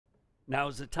Now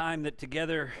is the time that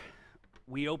together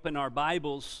we open our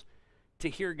Bibles to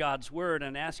hear God's Word,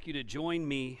 and ask you to join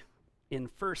me in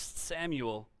 1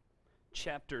 Samuel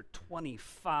chapter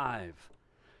 25.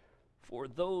 For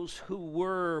those who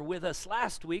were with us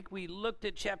last week, we looked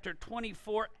at chapter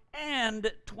 24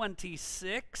 and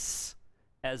 26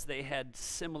 as they had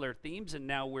similar themes, and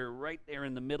now we're right there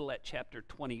in the middle at chapter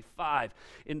 25.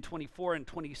 In 24 and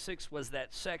 26 was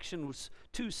that section, was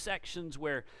two sections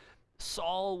where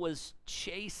Saul was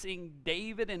chasing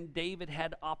David, and David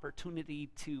had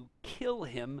opportunity to kill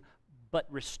him, but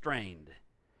restrained,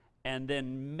 and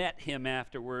then met him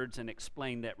afterwards and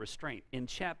explained that restraint. In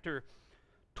chapter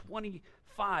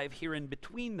 25, here in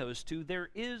between those two,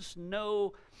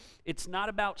 it's not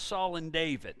about Saul and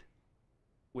David,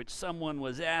 which someone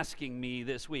was asking me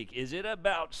this week. Is it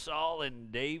about Saul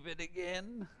and David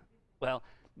again? Well,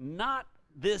 not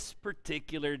this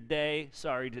particular day.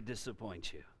 Sorry to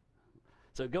disappoint you.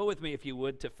 So go with me, if you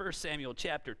would, to 1 Samuel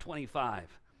chapter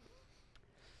 25.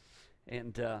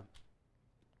 And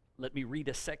let me read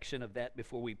a section of that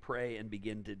before we pray and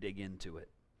begin to dig into it.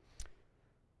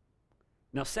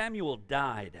 Now Samuel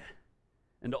died,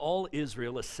 and all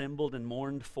Israel assembled and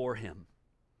mourned for him.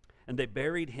 And they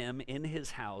buried him in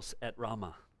his house at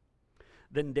Ramah.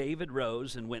 Then David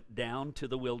rose and went down to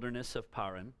the wilderness of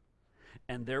Paran.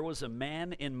 And there was a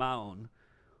man in Maon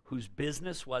whose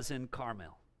business was in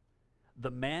Carmel. The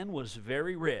man was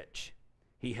very rich.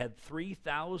 He had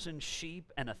 3,000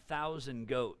 sheep and 1,000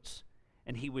 goats,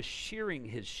 and he was shearing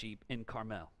his sheep in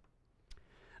Carmel.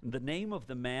 The name of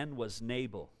the man was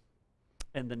Nabal,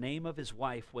 and the name of his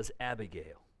wife was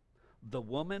Abigail. The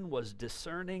woman was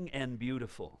discerning and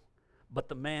beautiful, but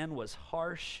the man was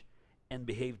harsh and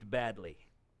behaved badly.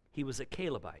 He was a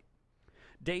Calebite.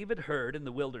 David heard in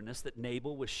the wilderness that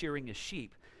Nabal was shearing his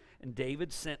sheep, and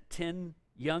David sent 10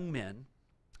 young men.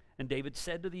 And David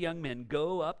said to the young men,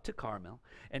 "Go up to Carmel,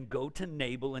 and go to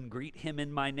Nabal and greet him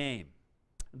in my name.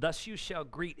 Thus you shall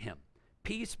greet him.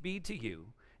 Peace be to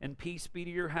you, and peace be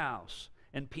to your house,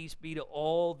 and peace be to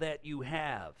all that you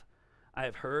have. I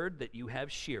have heard that you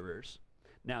have shearers.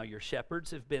 Now your shepherds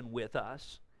have been with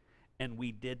us, and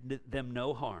we did them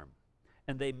no harm,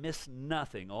 and they missed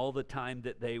nothing all the time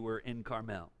that they were in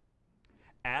Carmel.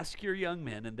 Ask your young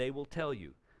men, and they will tell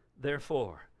you.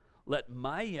 Therefore, let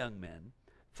my young men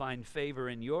find favor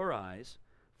in your eyes,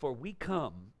 for we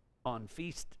come on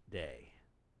feast day.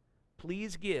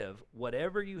 Please give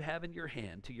whatever you have in your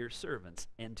hand to your servants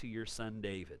and to your son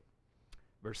David."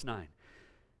 Verse 9.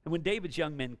 And when David's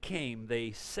young men came,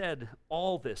 they said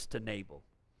all this to Nabal.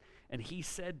 And he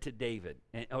said to David,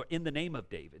 or in the name of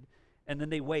David, and then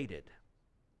they waited.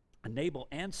 And Nabal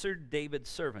answered David's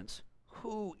servants,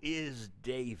 "Who is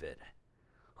David?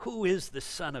 Who is the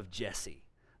son of Jesse?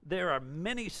 There are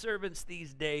many servants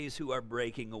these days who are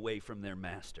breaking away from their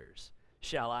masters.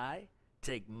 Shall I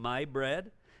take my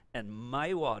bread and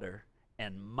my water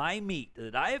and my meat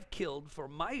that I have killed for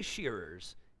my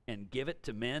shearers and give it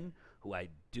to men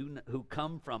who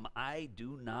come from I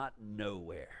do not know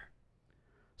where?"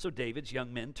 So David's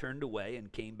young men turned away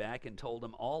and came back and told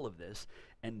him all of this.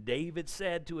 And David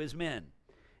said to his men,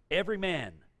 "Every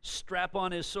man strap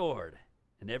on his sword."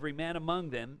 And every man among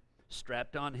them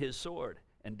strapped on his sword.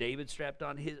 And David strapped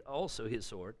on also his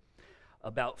sword.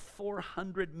 About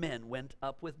 400 men went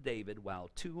up with David, while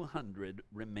 200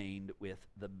 remained with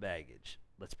the baggage.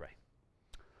 Let's pray.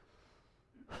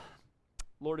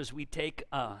 Lord, as we take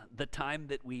the time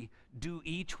that we do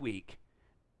each week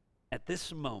at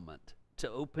this moment to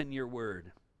open your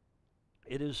word,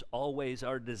 it is always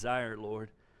our desire,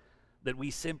 Lord, that we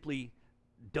simply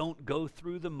don't go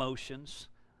through the motions,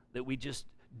 that we just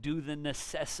do the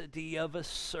necessity of a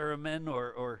sermon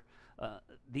or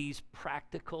these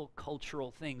practical cultural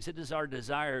things. It is our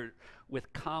desire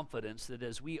with confidence that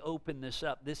as we open this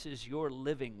up, this is your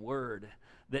living word,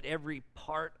 that every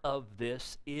part of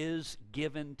this is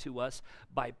given to us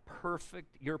by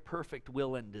your perfect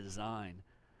will and design,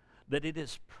 that it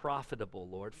is profitable,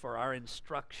 Lord, for our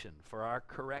instruction, for our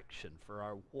correction, for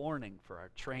our warning, for our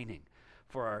training,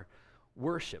 for our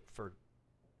worship, for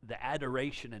the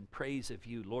adoration and praise of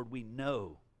you. Lord, we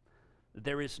know that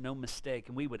there is no mistake,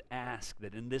 and we would ask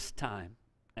that in this time,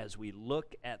 as we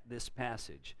look at this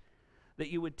passage, that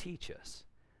you would teach us.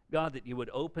 God, that you would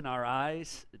open our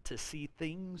eyes to see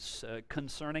things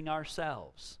concerning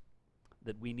ourselves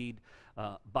that we need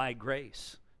by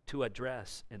grace to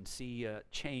address and see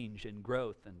change and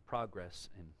growth and progress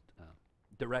and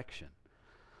direction.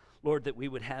 Lord, that we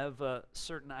would have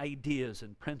certain ideas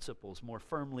and principles more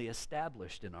firmly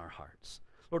established in our hearts.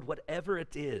 Lord, whatever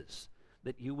it is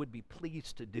that you would be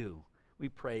pleased to do, we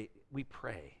pray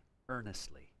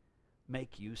earnestly.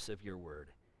 make use of your word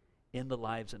in the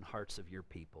lives and hearts of your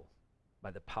people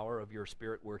by the power of your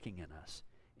Spirit working in us.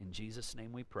 In Jesus'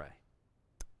 name we pray.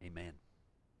 Amen.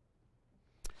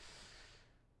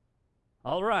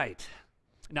 All right.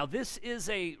 Now, this is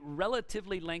a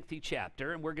relatively lengthy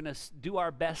chapter, and we're going to do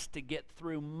our best to get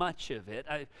through much of it.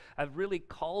 I've really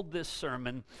called this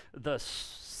sermon the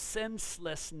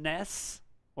senselessness,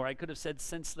 or I could have said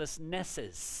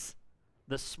senselessnesses,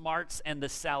 the smarts and the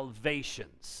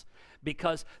salvations,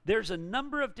 because there's a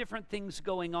number of different things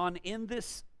going on in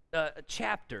this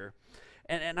chapter.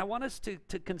 And I want us to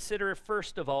consider,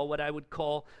 first of all, what I would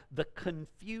call the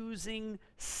confusing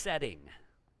setting.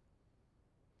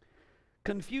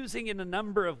 Confusing in a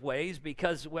number of ways,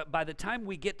 because by the time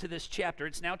we get to this chapter,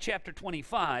 it's now chapter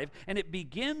 25, and it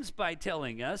begins by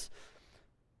telling us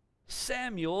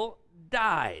Samuel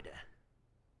died.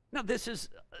 Now, this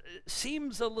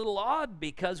seems a little odd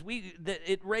because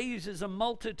it raises a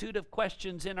multitude of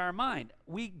questions in our mind.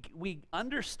 We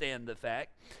understand the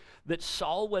fact that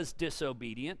Saul was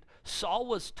disobedient. Saul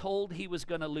was told he was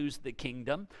going to lose the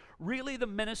kingdom. Really, the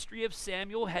ministry of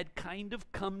Samuel had kind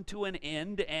of come to an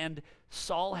end, and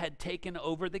Saul had taken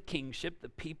over the kingship. The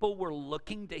people were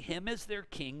looking to him as their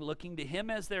king, looking to him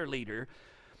as their leader.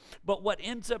 But what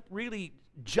ends up really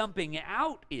jumping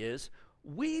out is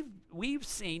we've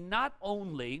seen not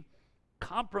only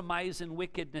compromise and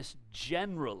wickedness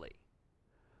generally,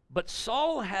 but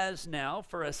Saul has now,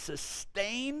 for a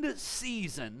sustained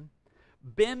season,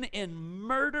 been in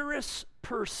murderous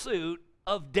pursuit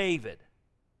of David.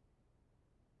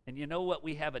 And you know what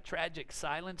we have a tragic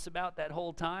silence about that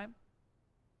whole time?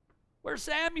 Where's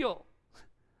Samuel?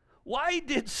 Why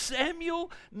did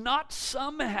Samuel not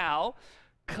somehow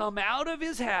come out of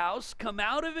his house, come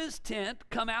out of his tent,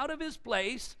 come out of his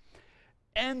place,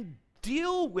 and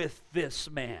deal with this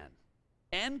man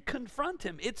and confront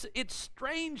him? It's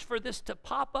strange for this to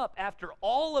pop up after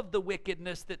all of the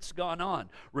wickedness that's gone on.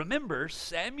 Remember,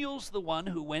 Samuel's the one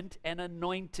who went and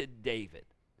anointed David.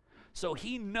 So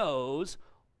he knows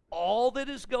all that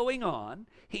is going on.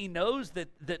 He knows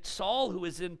that Saul, who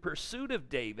is in pursuit of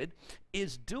David,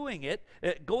 is doing it,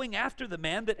 going after the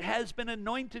man that has been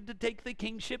anointed to take the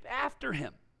kingship after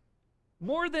him.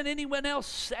 More than anyone else,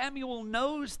 Samuel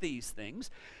knows these things,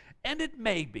 and it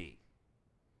may be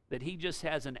that he just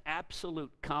has an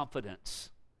absolute confidence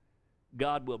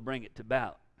God will bring it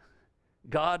about.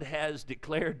 God has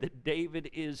declared that David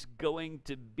is going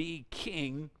to be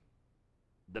king.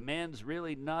 The man's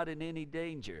really not in any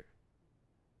danger,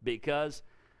 because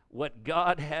what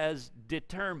God has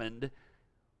determined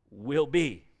will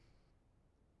be.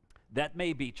 That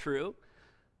may be true,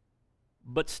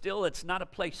 but still it's not a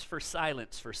place for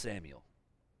silence for Samuel.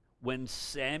 When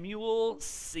Samuel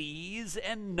sees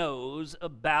and knows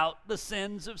about the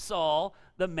sins of Saul,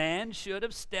 the man should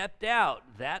have stepped out.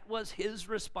 That was his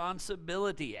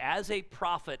responsibility as a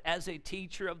prophet, as a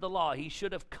teacher of the law. He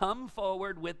should have come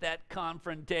forward with that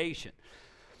confrontation.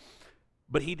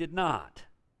 But he did not.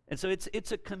 And so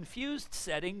it's a confused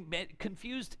setting,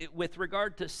 confused with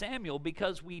regard to Samuel,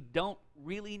 because we don't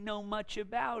really know much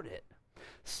about it.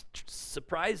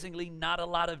 Surprisingly, not a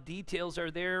lot of details are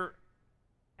there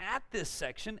at this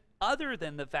section, other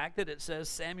than the fact that it says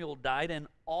Samuel died and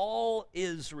all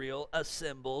Israel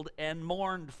assembled and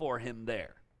mourned for him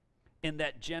there. In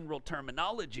that general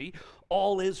terminology,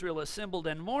 all Israel assembled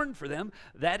and mourned for them,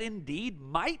 that indeed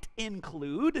might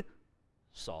include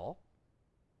Saul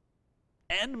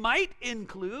and might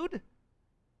include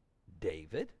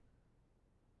David.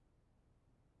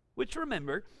 Which,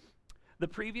 remember, the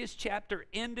previous chapter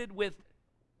ended with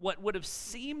what would have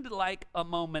seemed like a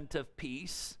moment of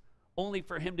peace, only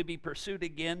for him to be pursued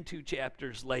again 2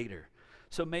 chapters later.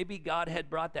 So maybe God had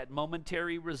brought that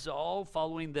momentary resolve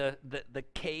following the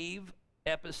cave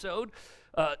episode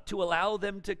to allow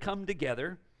them to come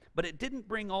together, but it didn't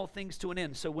bring all things to an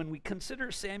end. So when we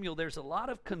consider Samuel, there's a lot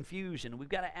of confusion. We've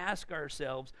got to ask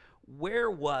ourselves, where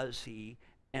was he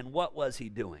and what was he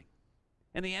doing?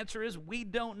 And the answer is, we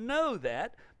don't know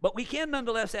that, but we can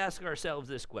nonetheless ask ourselves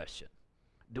this question.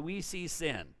 Do we see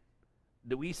sin?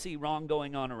 Do we see wrong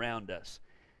going on around us?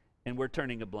 And we're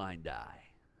turning a blind eye.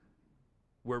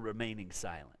 We're remaining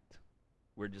silent.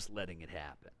 We're just letting it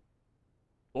happen.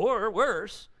 Or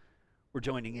worse, we're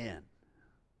joining in.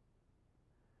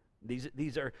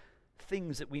 These are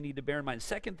things that we need to bear in mind.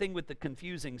 Second thing with the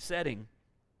confusing setting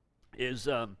is,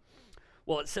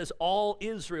 it says all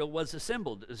Israel was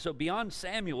assembled. So beyond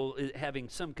Samuel having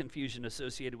some confusion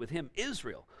associated with him,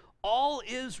 Israel. All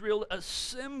Israel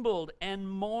assembled and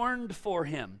mourned for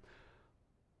him.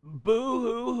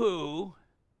 Boo-hoo-hoo,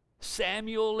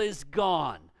 Samuel is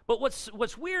gone. But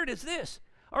what's weird is this.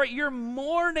 All right, you're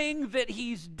mourning that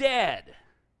he's dead.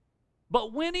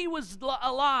 But when he was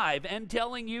alive and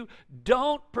telling you,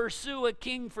 don't pursue a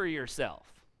king for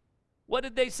yourself, what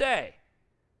did they say?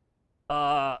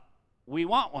 We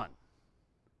want one.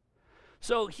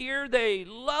 So here they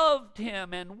loved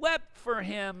him and wept for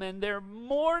him, and they're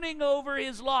mourning over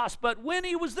his loss. But when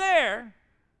he was there,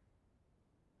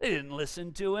 they didn't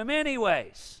listen to him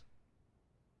anyways.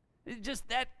 It's just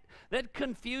that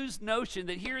confused notion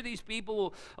that here these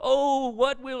people,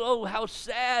 how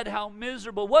sad, how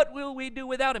miserable, what will we do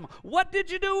without him? What did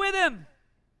you do with him?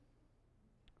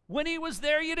 When he was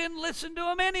there, you didn't listen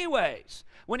to him anyways.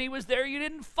 When he was there, you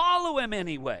didn't follow him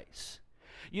anyways.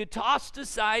 You tossed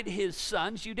aside his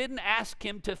sons. You didn't ask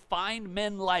him to find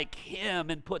men like him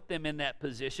and put them in that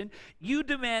position. You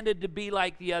demanded to be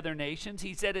like the other nations.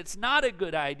 He said, it's not a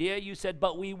good idea. You said,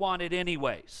 but we want it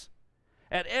anyways.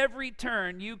 At every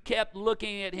turn, you kept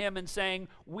looking at him and saying,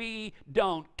 we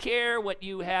don't care what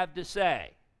you have to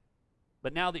say.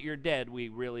 But now that you're dead, we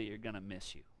really are going to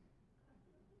miss you.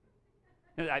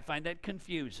 And I find that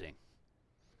confusing.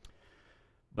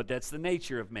 But that's the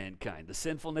nature of mankind. The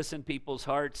sinfulness in people's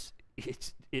hearts,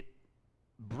 it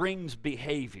brings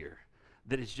behavior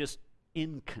that is just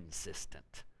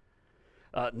inconsistent.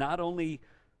 Not only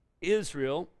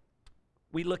Israel,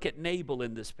 we look at Nabal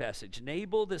in this passage.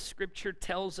 Nabal, the scripture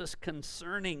tells us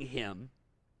concerning him,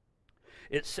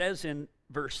 it says in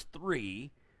verse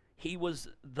 3,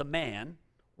 the man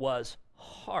was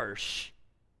harsh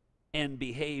and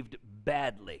behaved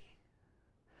badly.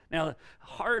 Now,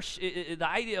 harsh, the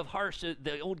idea of harsh,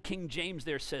 the old King James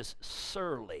there says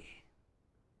surly,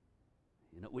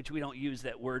 which we don't use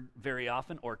that word very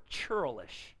often, or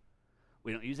churlish.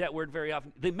 We don't use that word very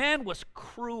often. The man was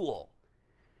cruel.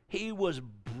 He was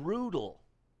brutal.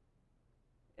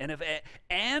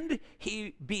 And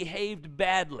he behaved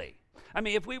badly. I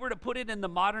mean, if we were to put it in the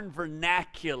modern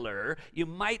vernacular, you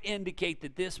might indicate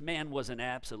that this man was an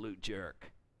absolute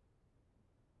jerk.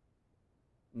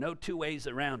 No two ways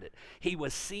around it. He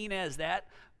was seen as that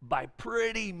by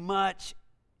pretty much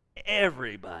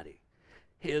everybody.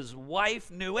 His wife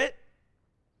knew it.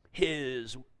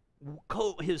 His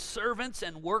servants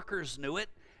and workers knew it.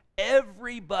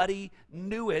 Everybody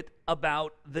knew it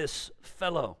about this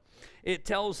fellow. It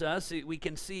tells us, we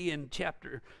can see in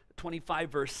chapter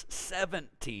 25, verse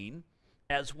 17,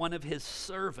 as one of his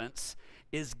servants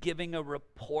is giving a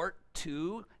report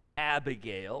to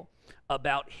Abigail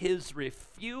about his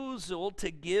refusal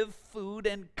to give food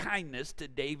and kindness to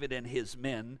David and his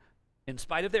men, in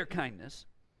spite of their kindness.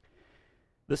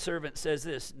 The servant says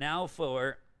this,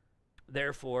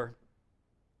 therefore,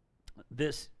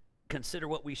 consider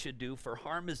what we should do, for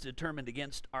harm is determined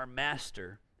against our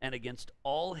master and against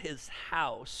all his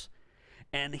house,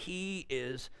 and he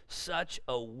is such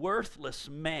a worthless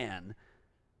man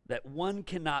that one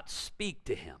cannot speak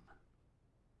to him.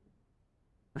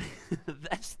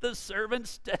 That's the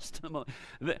servant's testimony.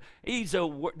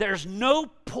 There's no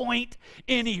point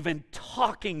in even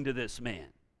talking to this man.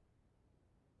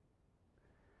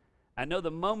 I know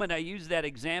the moment I use that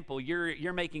example,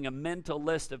 you're making a mental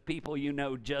list of people you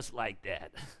know just like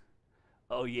that.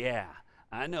 Oh yeah,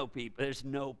 I know people. There's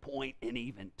no point in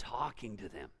even talking to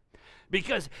them.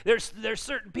 Because there's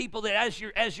certain people that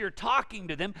as you're talking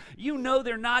to them, you know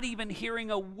they're not even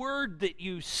hearing a word that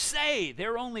you say.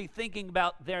 They're only thinking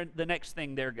about the next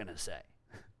thing they're going to say.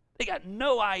 They got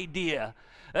no idea,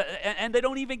 and they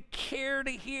don't even care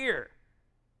to hear.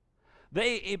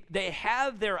 They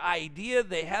have their idea,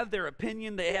 they have their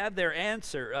opinion, they have their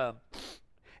answer.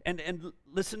 And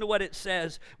listen to what it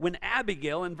says when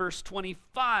Abigail in verse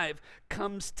 25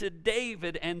 comes to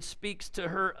David and speaks to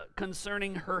her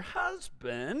concerning her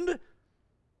husband.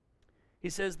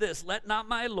 He says this, let not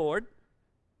my lord,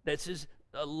 this is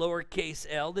a lowercase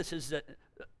l, this is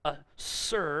a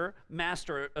sir,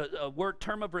 master, a word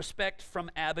term of respect from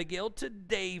Abigail to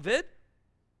David,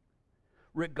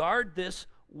 regard this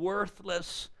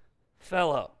worthless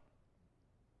fellow,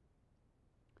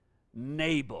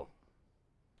 Nabal.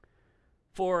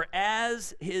 For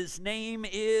as his name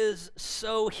is,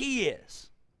 so he is.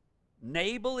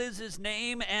 Nabal is his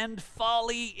name, and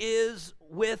folly is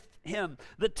with him.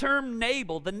 The term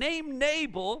Nabal, the name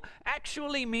Nabal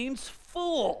actually means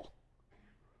fool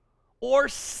or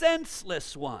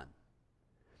senseless one.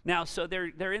 Now, so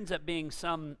there ends up being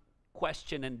some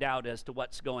question and doubt as to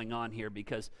what's going on here,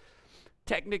 because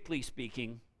technically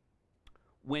speaking,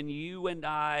 when you and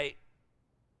I,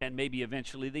 and maybe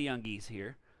eventually the youngies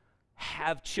here,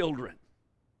 have children,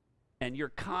 and you're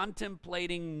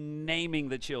contemplating naming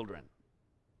the children,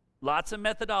 Lots of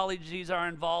methodologies are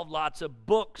involved. Lots of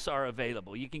books are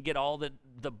available. You can get all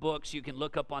the books. You can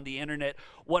look up on the internet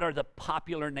what are the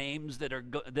popular names that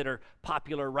are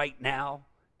popular right now,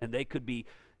 and they could be,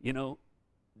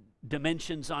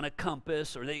 dimensions on a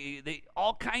compass, or they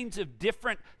all kinds of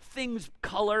different things,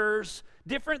 colors.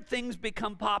 Different things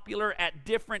become popular at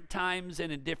different times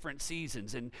and in different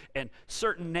seasons, and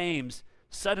certain names.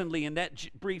 Suddenly, in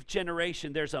that brief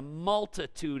generation, there's a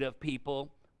multitude of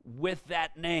people with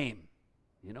that name.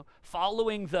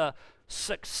 Following the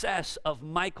success of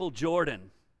Michael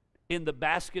Jordan in the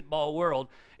basketball world,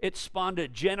 it spawned a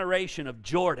generation of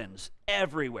Jordans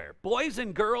everywhere, boys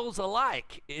and girls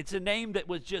alike. It's a name that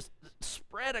was just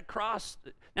spread across,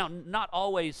 now not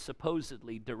always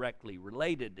supposedly directly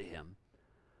related to him,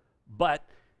 but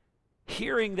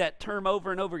hearing that term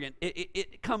over and over again,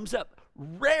 it comes up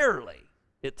rarely,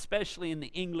 especially in the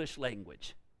English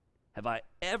language. Have I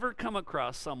ever come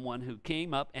across someone who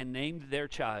came up and named their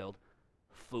child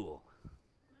Fool?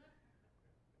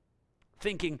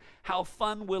 Thinking, how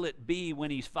fun will it be when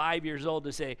he's 5 years old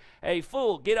to say, "Hey,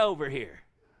 fool, get over here."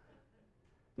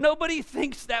 Nobody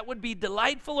thinks that would be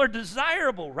delightful or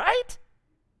desirable, right?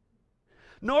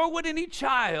 Nor would any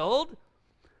child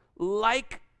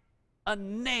like a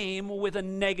name with a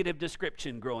negative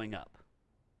description growing up.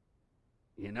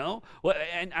 Well,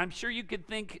 and I'm sure you could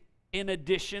think, in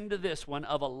addition to this one,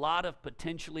 of a lot of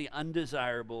potentially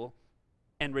undesirable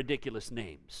and ridiculous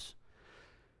names.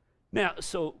 Now,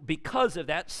 so because of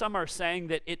that, some are saying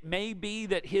that it may be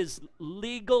that his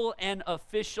legal and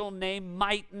official name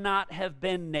might not have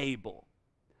been Nabal.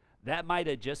 That might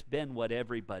have just been what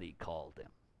everybody called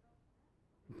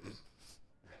him.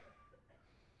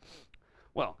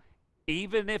 Well,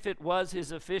 even if it was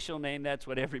his official name, that's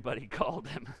what everybody called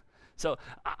him. So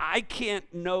I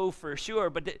can't know for sure,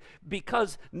 but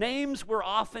because names were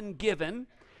often given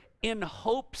in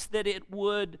hopes that it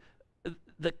would,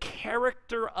 the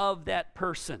character of that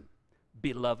person,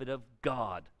 beloved of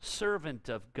God, servant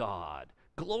of God,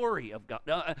 glory of God,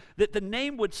 that the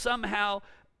name would somehow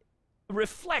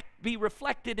be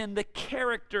reflected in the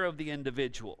character of the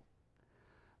individual.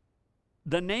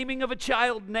 The naming of a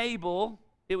child Nabal,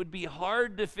 it would be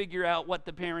hard to figure out what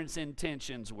the parents'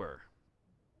 intentions were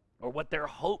or what their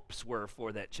hopes were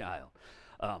for that child.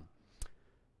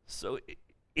 So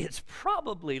it's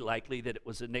probably likely that it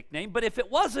was a nickname, but if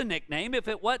it was a nickname, if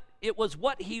it was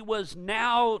what he was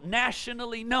now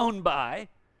nationally known by,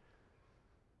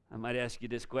 I might ask you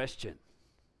this question.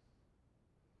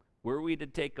 Were we to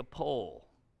take a poll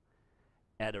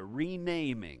at a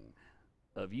renaming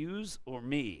of yous or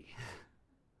me,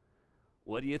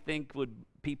 what do you think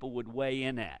people would weigh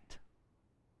in at?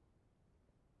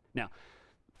 Now,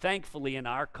 thankfully in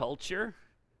our culture,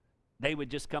 they would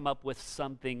just come up with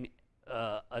something,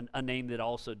 a name that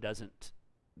also doesn't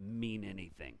mean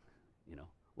anything.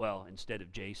 Well, instead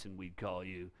of Jason, we'd call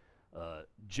you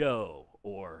Joe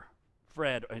or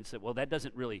Fred, and say, well, that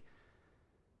doesn't really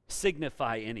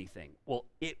signify anything. Well,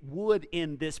 it would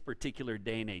in this particular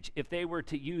day and age. If they were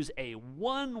to use a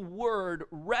one-word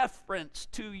reference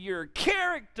to your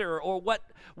character or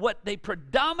what they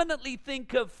predominantly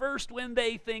think of first when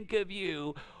they think of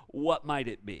you, what might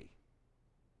it be?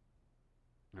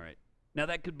 All right. Now,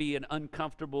 that could be an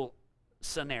uncomfortable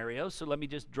scenario, so let me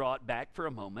just draw it back for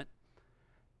a moment.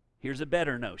 Here's a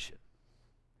better notion.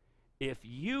 If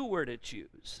you were to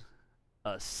choose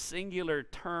a singular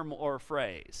term or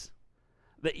phrase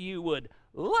that you would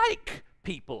like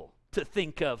people to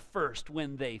think of first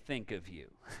when they think of you,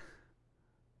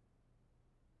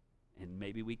 and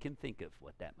maybe we can think of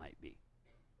what that might be.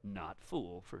 Not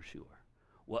fool, for sure.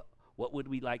 What would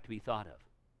we like to be thought of?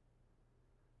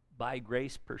 By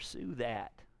grace, pursue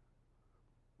that.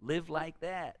 Live like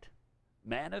that.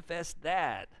 Manifest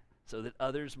that so that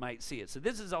others might see it. So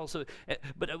this is also,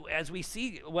 but as we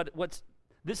see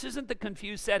this isn't the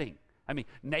confused setting. I mean,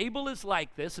 Nabal is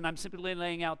like this, and I'm simply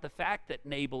laying out the fact that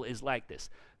Nabal is like this.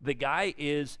 The guy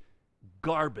is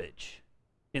garbage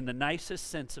in the nicest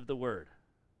sense of the word,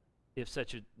 if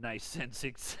such a nice sense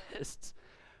exists.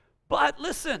 But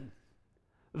listen,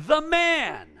 the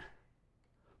man,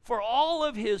 for all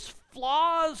of his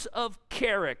flaws of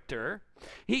character,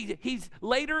 he's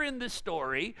later in the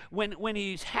story, when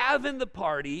he's having the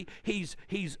party, he's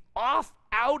off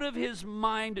out of his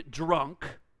mind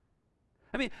drunk.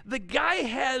 I mean, the guy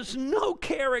has no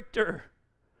character.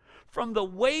 From the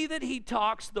way that he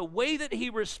talks, the way that he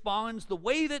responds, the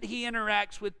way that he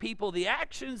interacts with people, the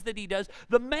actions that he does,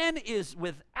 the man is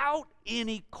without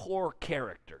any core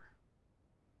character.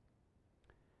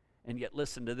 And yet,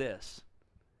 listen to this.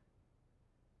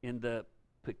 In the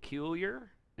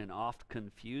peculiar and oft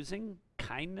confusing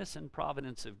kindness and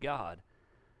providence of God,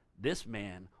 this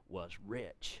man was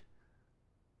rich.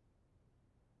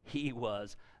 He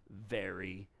was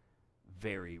very,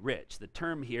 very rich. The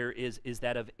term here is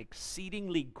that of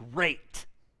exceedingly great.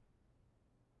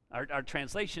 Our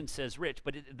translation says rich,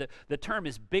 but the term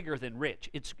is bigger than rich.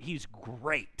 He's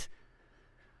great,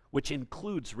 which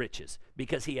includes riches,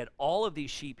 because he had all of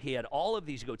these sheep, he had all of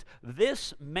these goats.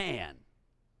 This man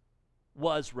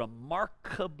was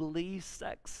remarkably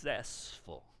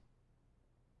successful.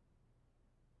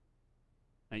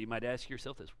 Now you might ask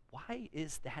yourself this, why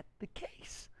is that the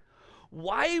case?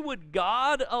 Why would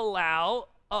God allow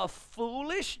a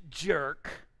foolish jerk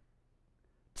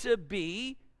to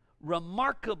be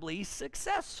remarkably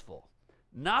successful?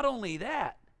 Not only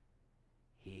that,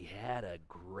 he had a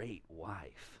great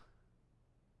wife.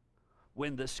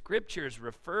 When the scriptures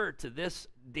refer to this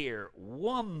dear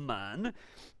woman,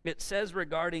 it says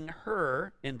regarding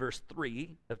her in verse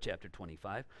 3 of chapter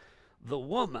 25, the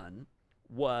woman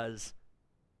was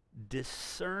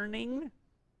discerning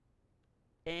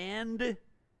and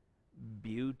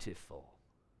beautiful.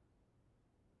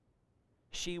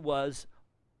 She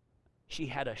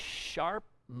had a sharp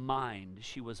mind.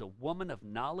 She was a woman of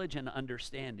knowledge and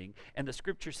understanding. And the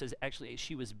scripture says actually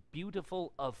she was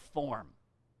beautiful of form,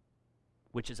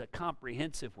 which is a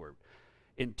comprehensive word.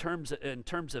 In terms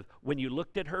of when you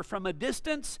looked at her from a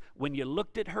distance, when you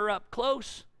looked at her up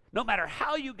close, no matter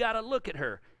how you got to look at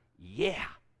her, yeah,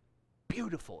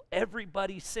 beautiful.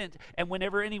 Everybody sent, and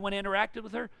whenever anyone interacted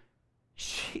with her,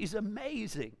 she's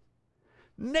amazing.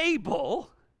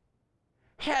 Nabal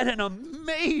had an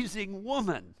amazing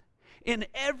woman in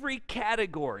every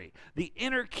category. The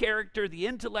inner character, the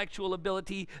intellectual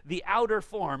ability, the outer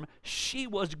form, she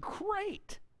was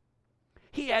great.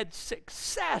 He had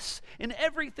success in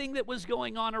everything that was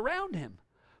going on around him.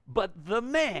 But the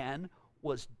man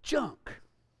was junk.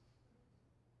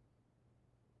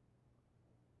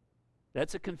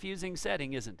 That's a confusing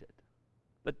setting, isn't it?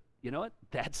 But you know what?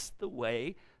 That's the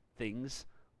way things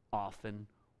often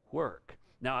work.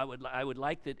 Now, I would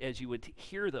like that as you would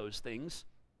hear those things,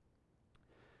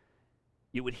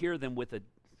 you would hear them with a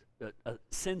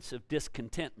sense of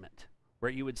discontentment,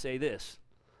 where you would say this: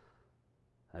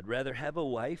 I'd rather have a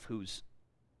wife who's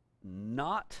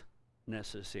not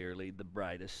necessarily the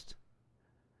brightest,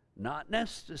 not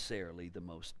necessarily the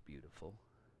most beautiful.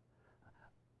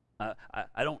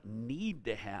 I don't need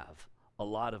to have a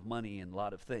lot of money and a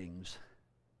lot of things,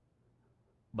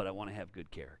 but I want to have good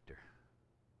character.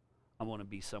 I want to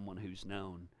be someone who's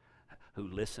known, who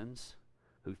listens,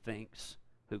 who thinks,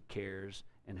 who cares,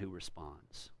 and who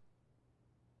responds.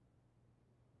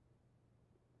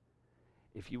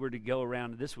 If you were to go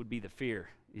around, this would be the fear.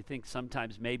 You think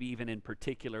sometimes, maybe even in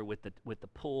particular with the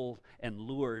pull and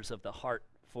lures of the heart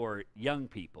for young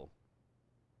people.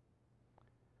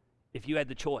 If you had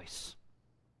the choice,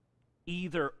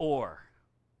 either or,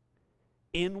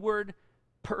 inward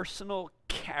personal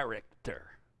character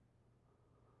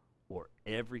or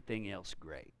everything else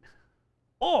great,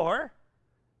 or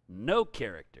no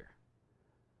character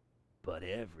but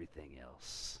everything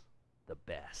else the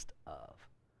best of,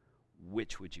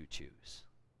 which would you choose?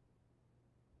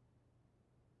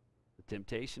 The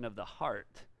temptation of the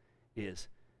heart is,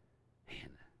 man,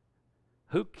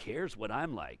 who cares what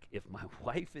I'm like if my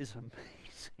wife is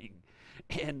amazing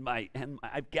and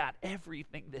I've got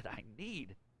everything that I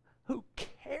need? Who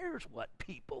cares what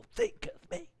people think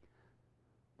of me?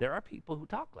 There are people who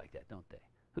talk like that, don't they?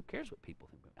 Who cares what people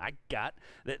think of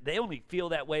me? They only feel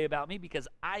that way about me because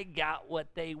I got what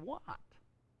they want.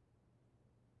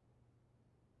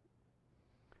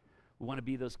 We want to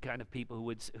be those kind of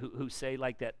people who say,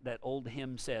 like that old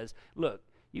hymn says, look,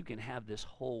 you can have this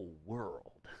whole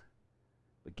world,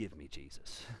 but give me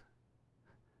Jesus.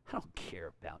 I don't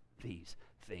care about these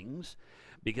things,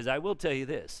 because I will tell you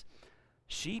this: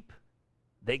 sheep,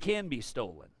 they can be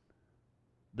stolen.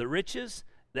 The riches,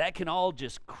 that can all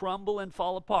just crumble and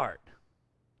fall apart.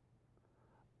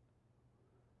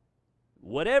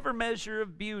 Whatever measure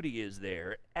of beauty is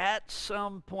there, at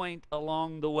some point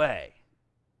along the way,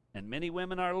 and many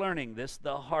women are learning this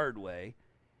the hard way,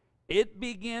 it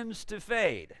begins to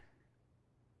fade.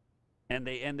 And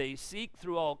they seek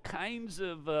through all kinds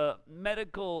of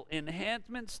medical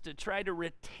enhancements to try to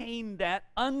retain that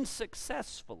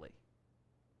unsuccessfully.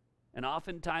 And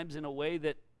oftentimes in a way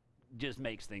that just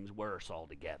makes things worse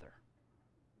altogether.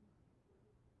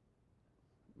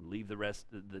 Leave the rest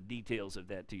of the details of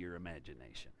that to your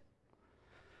imagination.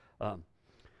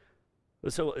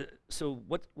 So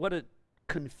what a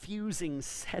confusing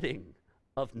setting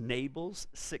of Nabal's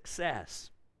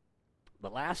success. The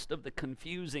last of the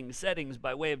confusing settings,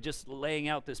 by way of just laying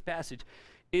out this passage,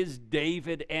 is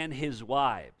David and his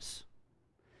wives.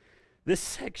 This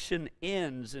section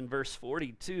ends in verse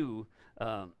 42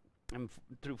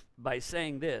 by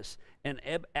saying this, and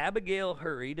Abigail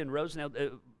hurried and rose. Now,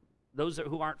 those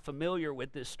who aren't familiar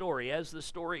with this story, as the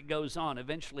story goes on,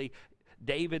 eventually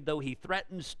David, though he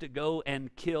threatens to go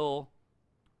and kill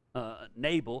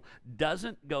Nabal,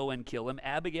 doesn't go and kill him.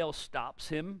 Abigail stops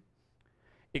him,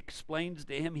 explains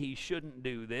to him he shouldn't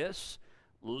do this,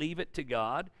 leave it to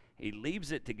God. He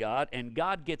leaves it to God, and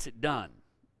God gets it done.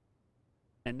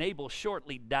 And Nabal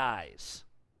shortly dies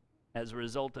as a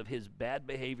result of his bad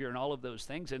behavior and all of those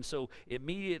things. And so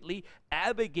immediately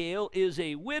Abigail is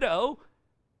a widow,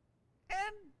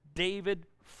 and David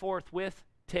forthwith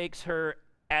takes her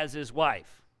as his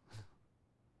wife.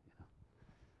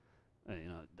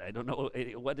 I don't know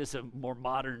what is a more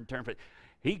modern term for it.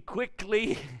 He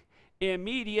quickly,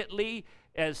 immediately,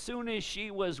 as soon as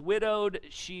she was widowed,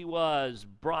 she was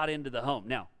brought into the home.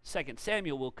 Now, 2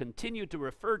 Samuel will continue to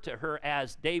refer to her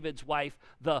as David's wife,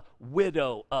 the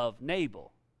widow of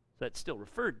Nabal. So that's still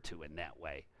referred to in that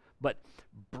way, but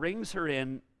brings her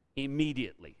in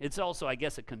immediately. It's also, I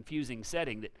guess, a confusing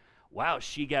setting that, wow,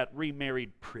 she got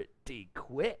remarried pretty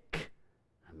quick.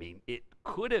 I mean, it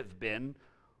could have been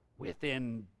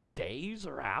within days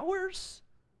or hours.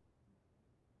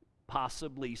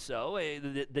 Possibly so.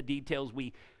 The details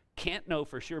we can't know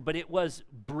for sure, but it was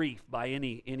brief by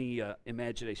any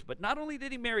imagination. But not only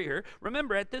did he marry her,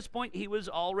 remember at this point he was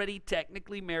already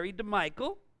technically married to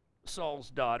Michal, Saul's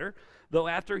daughter, though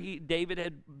after David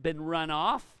had been run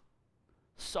off,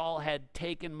 Saul had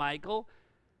taken Michal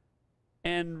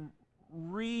and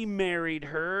remarried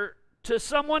her to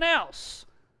someone else.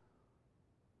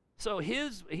 So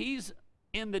he's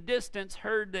in the distance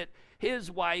heard that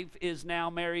his wife is now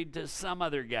married to some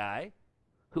other guy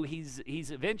who he's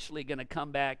eventually going to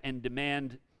come back and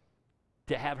demand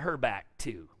to have her back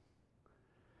too.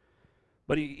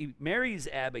 But he marries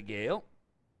Abigail.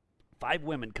 5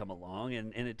 women come along,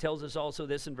 and it tells us also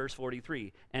this in verse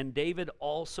 43. And David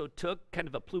also took, kind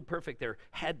of a pluperfect there,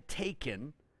 had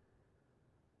taken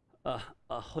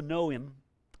Ahinoam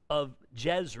of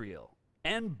Jezreel,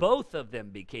 and both of them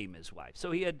became his wife.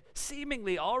 So he had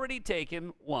seemingly already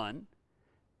taken one,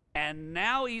 and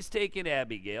now he's taken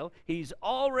Abigail. He's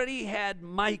already had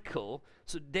Michal.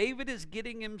 So David is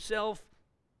getting himself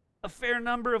a fair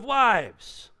number of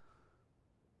wives.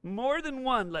 More than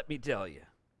one, let me tell you.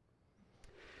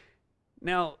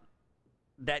 Now,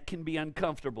 that can be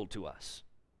uncomfortable to us.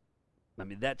 I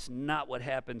mean, that's not what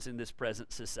happens in this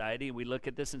present society. We look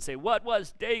at this and say, what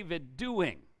was David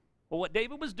doing? Well, what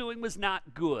David was doing was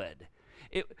not good.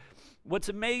 What's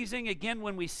amazing, again,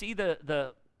 when we see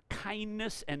the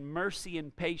kindness and mercy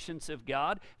and patience of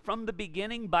God, from the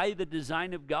beginning, by the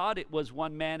design of God, it was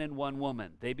one man and one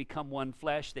woman. They become one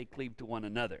flesh. They cleave to one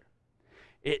another.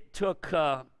 It took,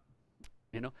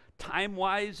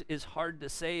 time-wise is hard to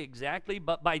say exactly,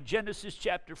 but by Genesis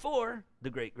chapter 4, the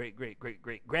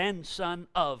great-great-great-great-great-grandson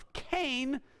of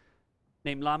Cain,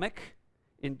 named Lamech,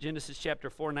 in Genesis chapter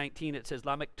 4:19, it says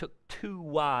Lamech took 2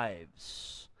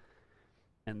 wives.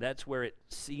 And that's where it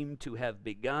seemed to have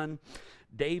begun.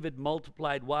 David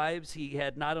multiplied wives. He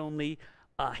had not only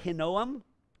Ahinoam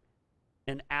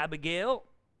and Abigail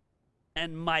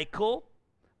and Michal,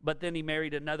 but then he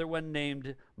married another one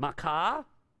named Maacah,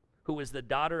 who was the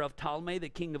daughter of Talmai, the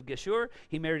king of Geshur.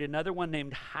 He married another one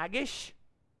named Haggis.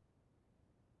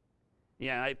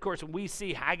 Yeah, of course, when we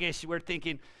see Haggis, we're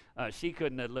thinking, she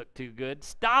couldn't have looked too good.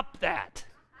 Stop that.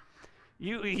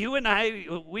 You and I,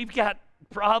 we've got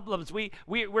problems.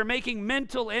 We're making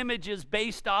mental images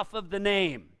based off of the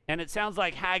name. And it sounds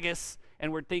like Haggis,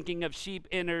 and we're thinking of sheep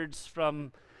innards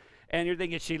from, and you're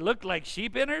thinking, she looked like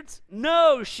sheep innards?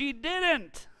 No, she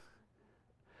didn't.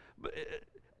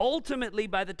 Ultimately,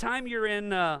 by the time you're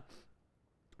in a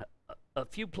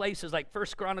few places like 1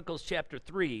 Chronicles chapter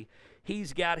 3,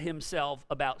 he's got himself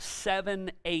about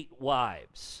 7-8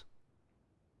 wives.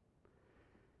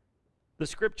 The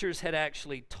scriptures had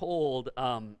actually told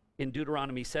in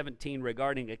Deuteronomy 17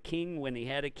 regarding a king, when he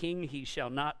had a king, he shall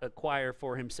not acquire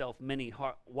for himself many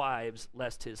wives,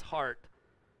 lest his heart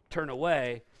turn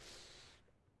away.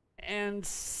 And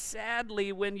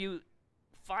sadly, when you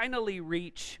finally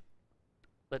reach,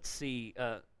 let's see,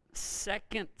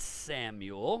 2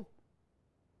 Samuel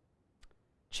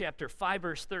chapter 5,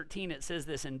 verse 13, it says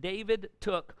this, and David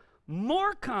took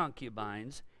more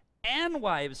concubines and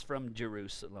wives from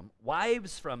Jerusalem,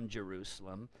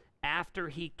 after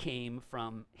he came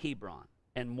from Hebron,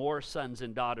 and more sons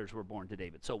and daughters were born to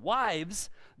David. So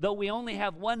wives, though we only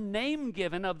have one name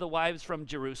given of the wives from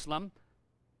Jerusalem,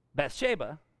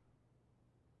 Bathsheba,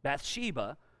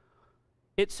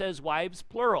 it says wives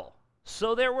plural.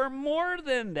 So there were more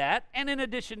than that, and in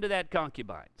addition to that,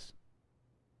 concubines.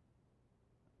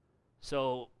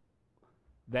 So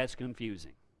that's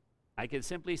confusing. I can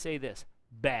simply say this: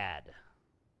 bad.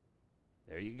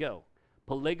 There you go.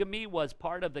 Polygamy was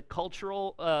part of the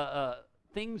cultural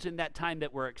things in that time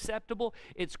that were acceptable.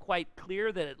 It's quite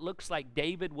clear that it looks like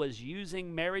David was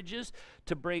using marriages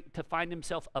to find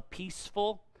himself a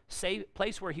peaceful, safe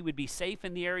place where he would be safe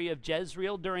in the area of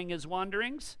Jezreel during his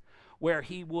wanderings, where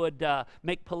he would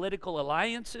make political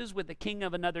alliances with the king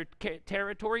of another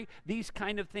territory. These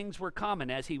kind of things were common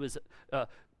as he was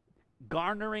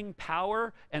garnering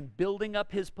power and building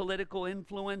up his political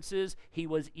influences. He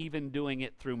was even doing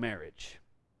it through marriage.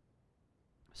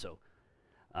 So,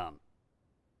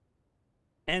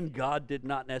 and God did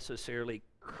not necessarily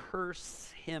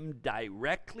curse him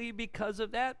directly because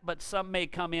of that, but some may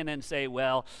come in and say,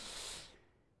 well,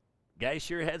 guy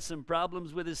sure had some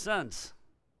problems with his sons.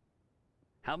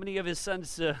 How many of his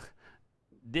sons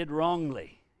did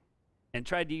wrongly and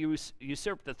tried to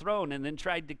usurp the throne and then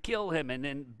tried to kill him and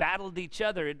then battled each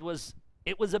other? It was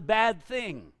a bad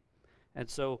thing. And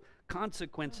so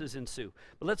consequences ensue.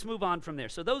 But let's move on from there.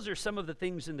 So those are some of the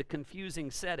things in the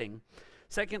confusing setting.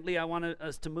 Secondly, I want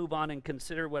us to move on and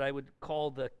consider what I would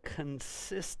call the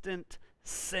consistent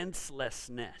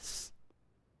senselessness.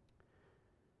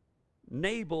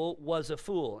 Nabal was a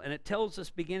fool, and it tells us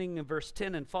beginning in verse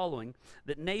 10 and following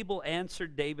that Nabal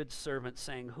answered David's servant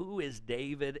saying, "Who is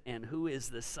David and who is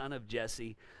the son of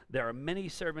Jesse? There are many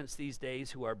servants these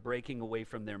days who are breaking away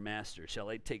from their master. Shall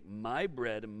I take my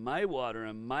bread and my water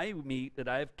and my meat that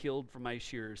I have killed for my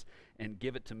shears and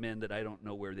give it to men that I don't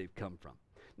know where they've come from?"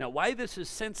 Now, why this is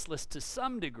senseless to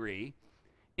some degree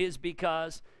is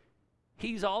because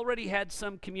he's already had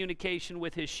some communication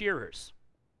with his shearers.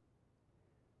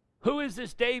 Who is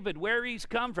this David? Where he's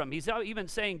come from? He's even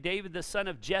saying David, the son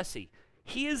of Jesse.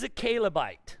 He is a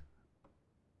Calebite.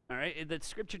 All right, the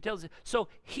scripture tells us. So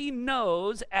he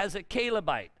knows as a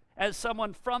Calebite, as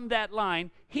someone from that line,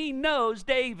 he knows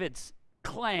David's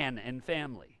clan and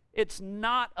family. It's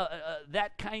not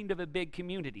that kind of a big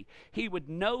community. He would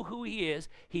know who he is.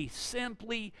 He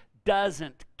simply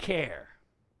doesn't care.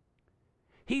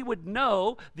 He would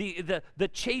know the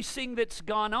chasing that's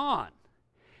gone on.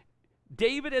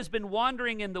 David has been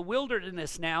wandering in the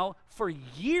wilderness now for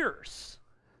years,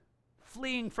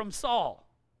 fleeing from Saul.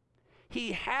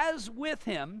 He has with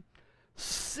him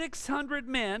 600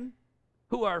 men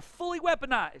who are fully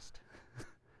weaponized.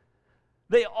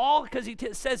 They all, because he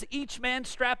says, each man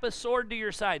strap a sword to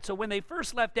your side. So when they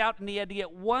first left out and he had to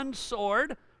get one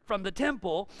sword from the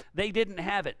temple, they didn't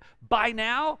have it. By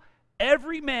now,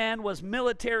 every man was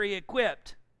military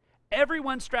equipped.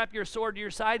 Everyone strapped your sword to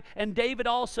your side, and David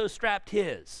also strapped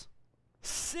his.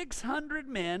 600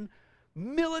 men,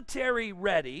 military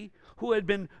ready, who had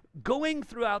been going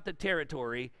throughout the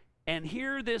territory, and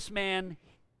here this man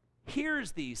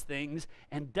hears these things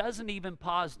and doesn't even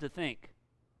pause to think,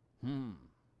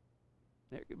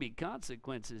 there could be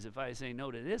consequences if I say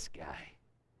no to this guy.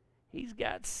 He's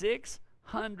got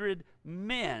 600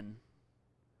 men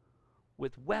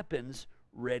with weapons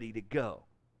ready to go.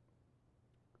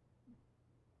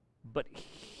 But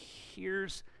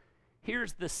here's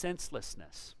the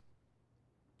senselessness.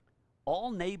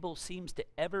 All Nabal seems to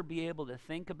ever be able to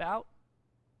think about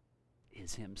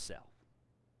is himself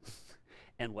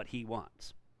and what he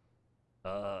wants.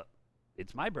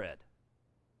 It's my bread.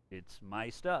 It's my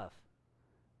stuff.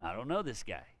 I don't know this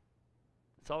guy.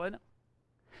 That's all I know.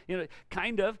 You know,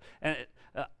 kind of.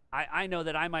 I know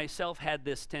that I myself had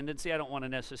this tendency. I don't want to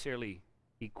necessarily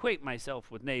equate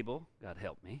myself with Nabal. God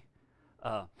help me.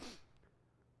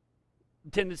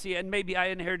 Tendency, and maybe I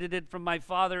inherited it from my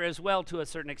father as well to a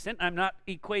certain extent. I'm not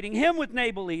equating him with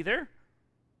Nabal either.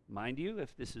 Mind you,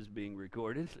 if this is being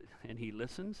recorded and he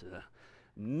listens,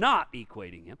 not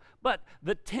equating him. But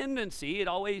the tendency, it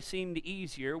always seemed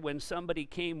easier when somebody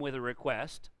came with a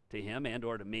request to him and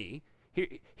or to me.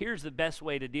 Here's the best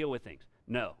way to deal with things.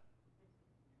 No.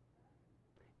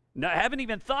 No, I haven't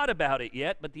even thought about it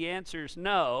yet, but the answer is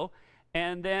no.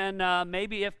 And then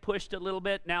maybe if pushed a little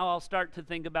bit, now I'll start to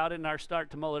think about it and I'll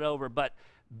start to mull it over. But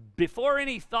before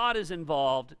any thought is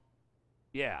involved,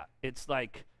 yeah, it's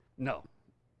like, no.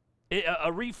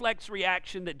 A reflex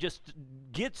reaction that just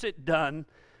gets it done.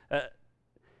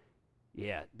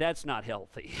 Yeah, that's not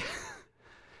healthy.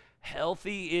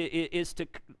 Healthy is to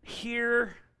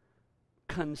hear,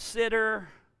 consider.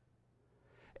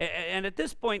 And at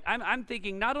this point, I'm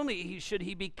thinking not only should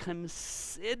he be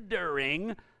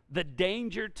considering the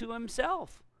danger to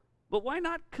himself, but why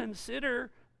not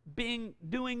consider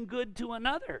doing good to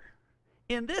another?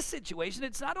 in this situation,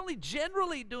 it's not only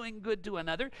generally doing good to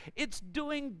another, it's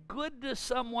doing good to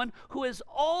someone who has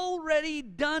already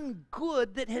done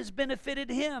good that has benefited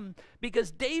him.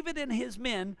 Because David and his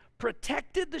men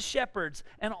protected the shepherds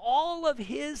and all of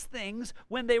his things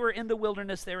when they were in the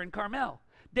wilderness there in Carmel.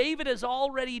 David has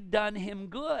already done him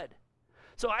good.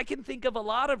 So I can think of a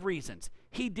lot of reasons.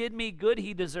 He did me good,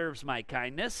 he deserves my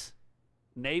kindness.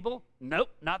 Nabal? Nope,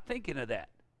 not thinking of that.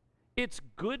 It's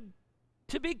good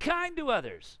to be kind to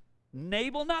others.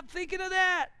 Nabal, not thinking of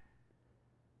that.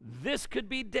 This could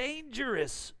be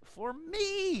dangerous for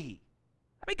me.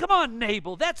 I mean, come on,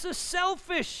 Nabal. That's a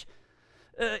selfish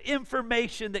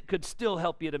information that could still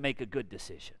help you to make a good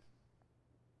decision.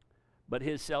 But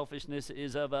his selfishness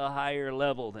is of a higher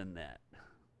level than that.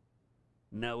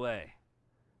 No way.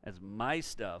 That's my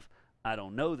stuff. I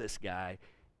don't know this guy.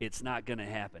 It's not going to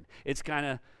happen. It's kind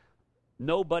of,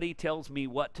 nobody tells me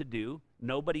what to do.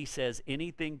 Nobody says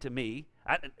anything to me.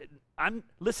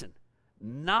 Listen,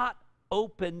 not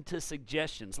open to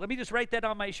suggestions. Let me just write that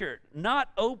on my shirt. Not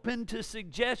open to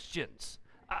suggestions.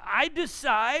 I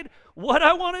decide what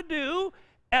I want to do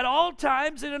at all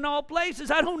times and in all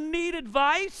places. I don't need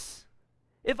advice.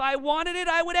 If I wanted it,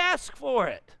 I would ask for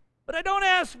it. But I don't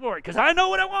ask for it because I know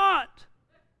what I want.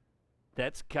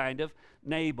 That's kind of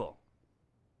Nabal.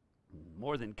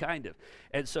 More than kind of.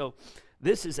 And so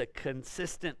this is a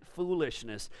consistent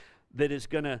foolishness that is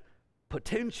going to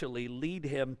potentially lead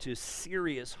him to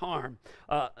serious harm.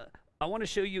 I want to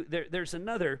show you, there's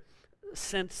another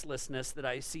senselessness that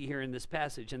I see here in this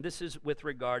passage, and this is with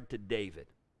regard to David.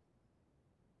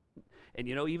 And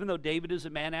you know, even though David is a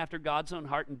man after God's own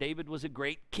heart and David was a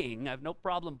great king, I have no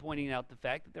problem pointing out the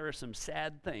fact that there are some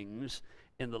sad things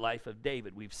in the life of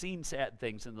David. We've seen sad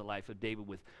things in the life of David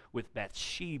with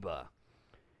Bathsheba.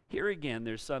 Here again,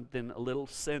 there's something a little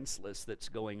senseless that's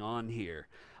going on here.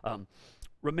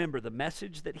 Remember, the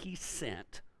message that he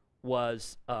sent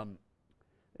was,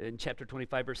 in chapter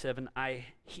 25, verse 7, I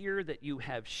hear that you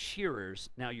have shearers.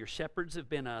 Now your shepherds have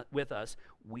been with us.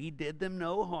 We did them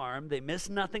no harm. They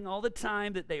missed nothing all the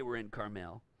time that they were in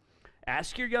Carmel.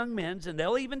 Ask your young men, and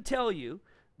they'll even tell you,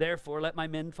 therefore let my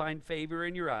men find favor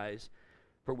in your eyes,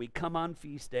 for we come on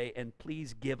feast day, and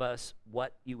please give us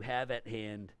what you have at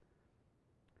hand.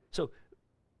 So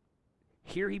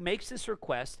here he makes this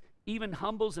request, even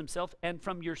humbles himself, and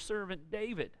from your servant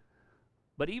David.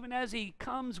 But even as he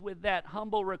comes with that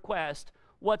humble request,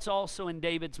 what's also in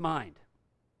David's mind?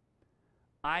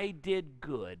 I did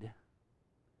good.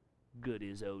 Good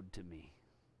is owed to me.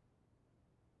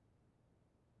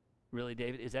 Really,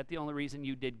 David? Is that the only reason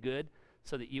you did good?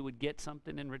 So that you would get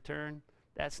something in return?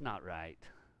 That's not right.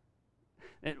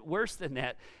 And worse than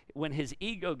that, when his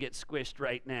ego gets squished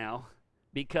right now,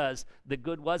 because the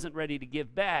good wasn't ready to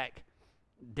give back,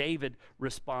 David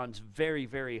responds very,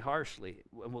 very harshly.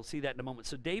 And we'll see that in a moment.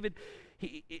 So David,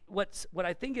 what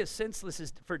I think is senseless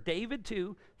is for David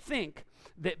to think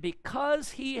that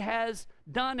because he has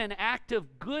done an act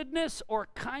of goodness or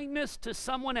kindness to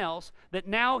someone else, that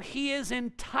now he is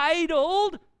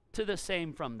entitled to the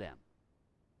same from them.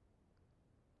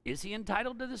 Is he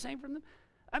entitled to the same from them?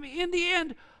 I mean, in the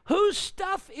end, whose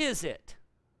stuff is it?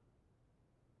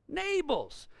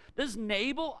 Nabal's. Does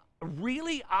Nabal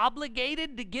really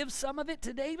obligated to give some of it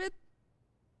to David?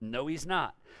 No, he's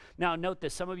not. Now, note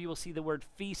this. Some of you will see the word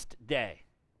feast day.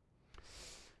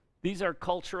 These are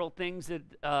cultural things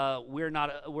that we're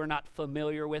not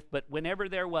familiar with, but whenever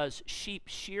there was sheep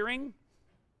shearing,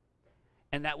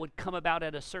 and that would come about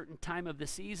at a certain time of the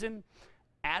season,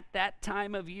 at that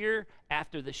time of year,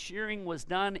 after the shearing was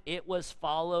done, it was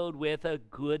followed with a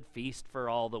good feast for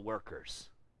all the workers.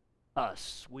 A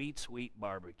sweet, sweet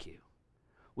barbecue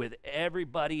with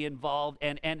everybody involved,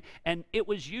 and it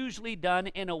was usually done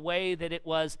in a way that it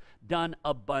was done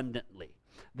abundantly,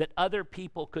 that other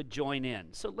people could join in.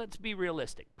 So let's be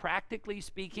realistic. Practically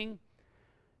speaking,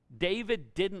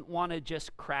 David didn't want to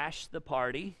just crash the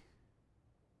party,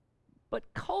 but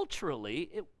culturally,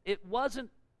 it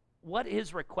wasn't what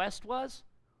his request was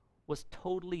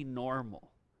totally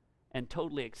normal and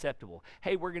totally acceptable.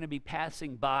 Hey, we're going to be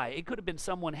passing by. It could have been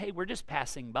someone, hey, we're just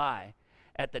passing by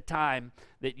at the time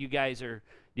that you guys are,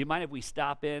 do you mind if we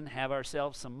stop in, have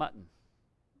ourselves some mutton?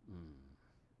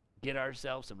 Get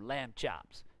ourselves some lamb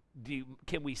chops.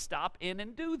 Can we stop in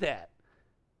and do that?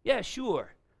 Yeah,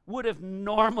 sure. Would have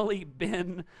normally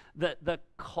been the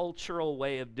cultural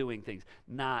way of doing things.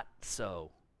 Not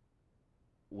so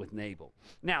with Nabal.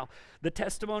 Now, the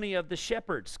testimony of the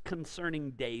shepherds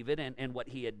concerning David and what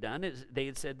he had done is they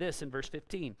had said this in verse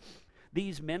 15.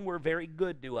 These men were very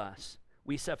good to us.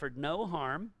 We suffered no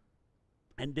harm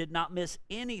and did not miss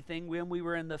anything when we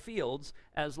were in the fields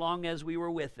as long as we were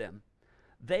with them.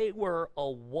 They were a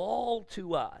wall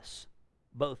to us,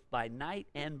 both by night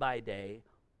and by day,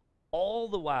 all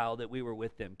the while that we were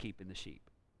with them keeping the sheep.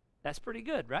 That's pretty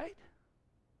good, right?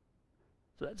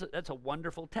 So that's a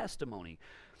wonderful testimony.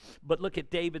 But look at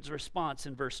David's response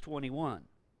in verse 21.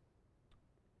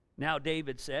 Now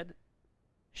David said,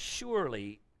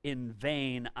 surely in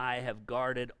vain I have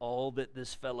guarded all that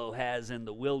this fellow has in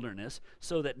the wilderness,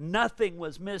 so that nothing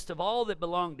was missed of all that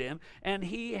belonged to him, and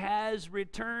he has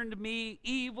returned me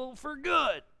evil for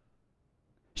good.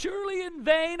 Surely in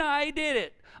vain I did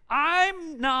it.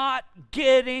 I'm not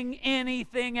getting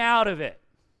anything out of it.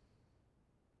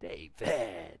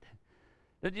 David.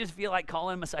 I just feel like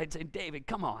calling him aside and saying, David,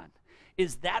 come on.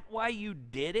 Is that why you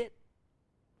did it?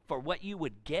 For what you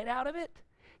would get out of it?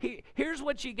 Here's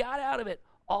what you got out of it.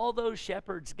 All those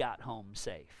shepherds got home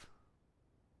safe.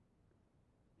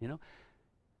 You know?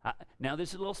 Now this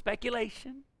is a little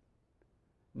speculation.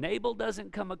 Nabal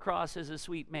doesn't come across as a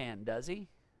sweet man, does he?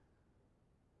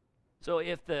 So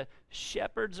if the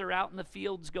shepherds are out in the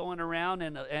fields going around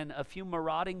and a few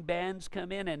marauding bands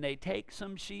come in and they take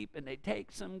some sheep and they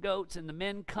take some goats and the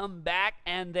men come back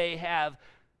and they have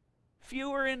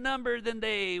fewer in number than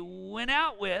they went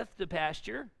out with to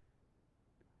pasture,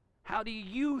 how do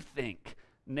you think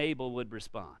Nabal would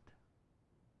respond?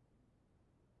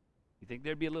 You think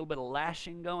there'd be a little bit of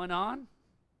lashing going on?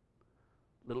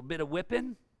 A little bit of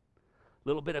whipping? A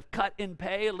little bit of cut in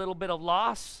pay? A little bit of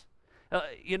loss?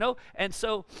 You know, and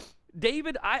so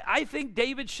David, I think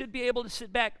David should be able to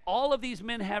sit back. All of these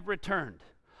men have returned.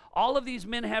 All of these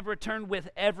men have returned with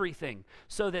everything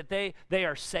so that they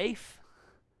are safe.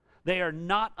 They are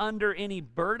not under any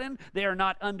burden. They are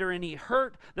not under any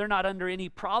hurt. They're not under any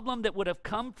problem that would have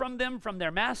come from them, from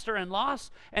their master and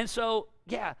loss. And so,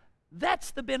 yeah,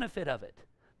 that's the benefit of it.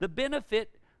 The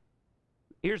benefit,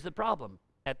 here's the problem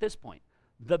at this point.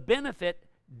 The benefit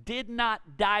did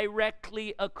not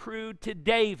directly accrue to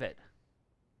David.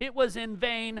 It was in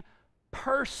vain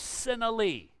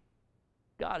personally.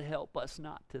 God help us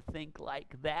not to think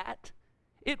like that.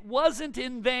 It wasn't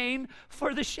in vain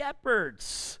for the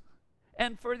shepherds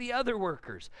and for the other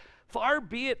workers. Far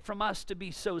be it from us to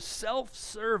be so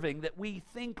self-serving that we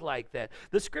think like that.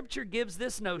 The scripture gives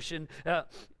this notion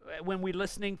when we're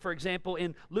listening, for example,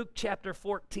 in Luke chapter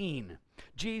 14.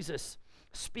 Jesus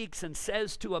speaks and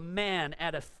says to a man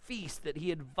at a feast that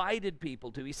he invited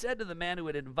people to. He said to the man who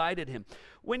had invited him,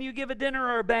 when you give a dinner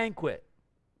or a banquet,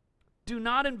 do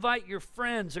not invite your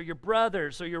friends or your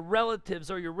brothers or your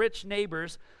relatives or your rich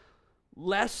neighbors,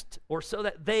 lest or so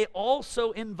that they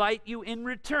also invite you in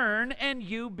return and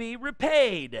you be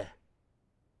repaid.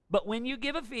 But when you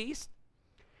give a feast,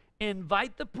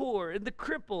 invite the poor and the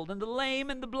crippled and the lame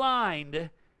and the blind,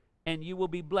 and you will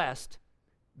be blessed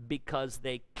because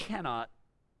they cannot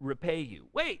repay you.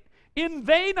 Wait, in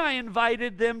vain I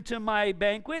invited them to my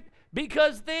banquet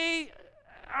because they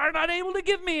are not able to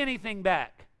give me anything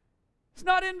back. It's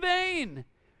not in vain.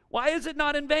 Why is it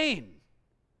not in vain?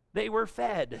 They were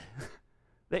fed.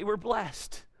 They were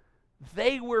blessed.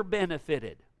 They were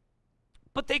benefited.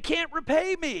 But they can't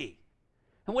repay me.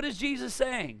 And what is Jesus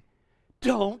saying?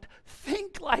 Don't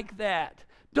think like that.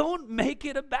 Don't make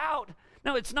it about.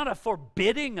 Now, it's not a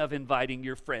forbidding of inviting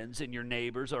your friends and your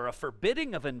neighbors or a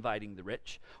forbidding of inviting the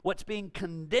rich. What's being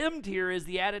condemned here is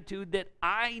the attitude that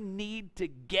I need to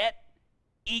get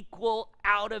equal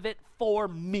out of it for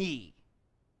me.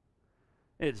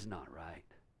 It's not right.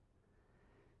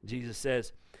 Jesus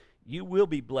says, you will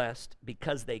be blessed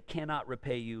because they cannot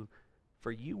repay you,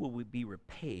 for you will be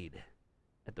repaid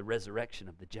at the resurrection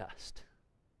of the just.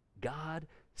 God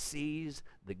sees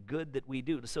the good that we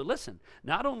do. So listen,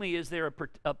 not only is there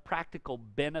a practical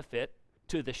benefit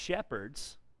to the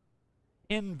shepherds,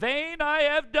 in vain I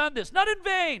have done this. Not in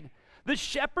vain. The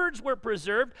shepherds were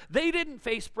preserved. They didn't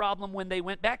face problem when they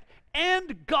went back.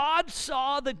 And God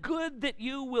saw the good that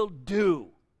you will do,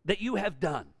 that you have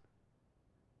done.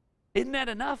 Isn't that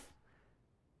enough?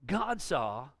 God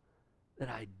saw that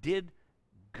I did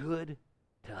good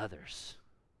to others.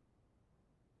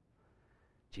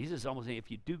 Jesus is almost saying, if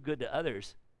you do good to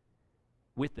others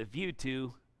with the view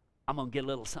to, I'm going to get a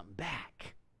little something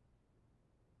back.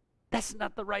 That's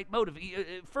not the right motive.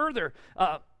 Further,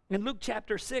 in Luke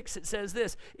chapter 6, it says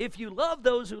this, if you love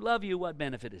those who love you, what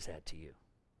benefit is that to you?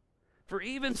 For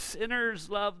even sinners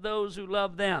love those who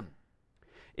love them.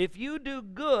 If you do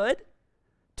good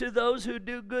to those who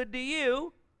do good to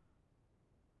you,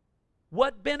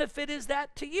 what benefit is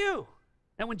that to you?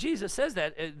 And when Jesus says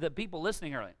that, the people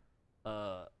listening are like,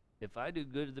 if I do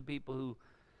good to the people who,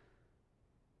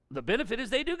 the benefit is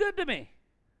they do good to me.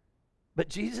 But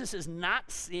Jesus is not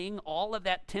seeing all of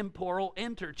that temporal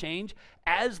interchange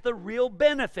as the real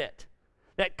benefit.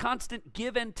 that constant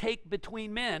give and take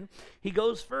between men, he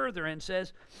goes further and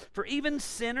says, for even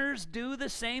sinners do the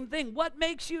same thing. What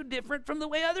makes you different from the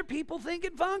way other people think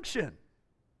and function?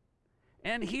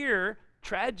 And here,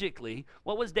 tragically,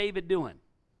 what was David doing?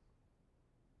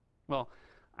 Well,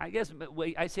 I guess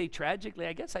I say tragically,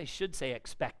 I guess I should say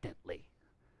expectantly.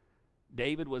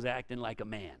 David was acting like a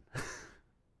man.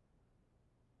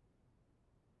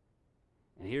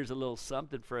 And here's a little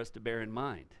something for us to bear in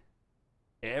mind.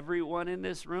 Everyone in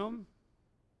this room,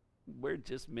 we're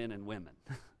just men and women.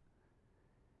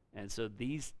 And so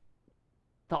these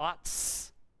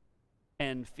thoughts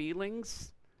and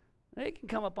feelings, they can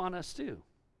come upon us too.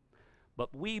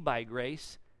 But we, by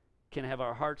grace, can have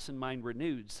our hearts and mind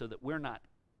renewed so that we're not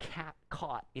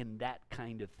caught in that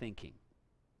kind of thinking.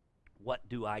 What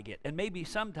do I get? And maybe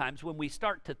sometimes when we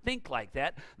start to think like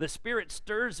that, the Spirit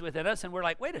stirs within us and we're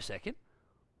like, wait a second,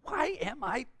 why am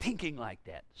I thinking like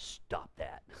that? Stop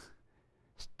that.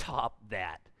 Stop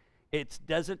that. It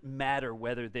doesn't matter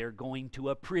whether they're going to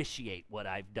appreciate what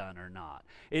I've done or not.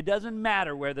 It doesn't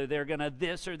matter whether they're going to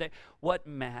this or that. What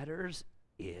matters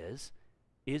is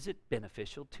it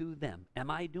beneficial to them?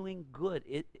 Am I doing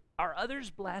good? Are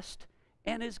others blessed?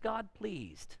 And is God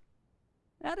pleased?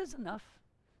 That is enough,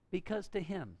 because to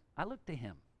Him, I look to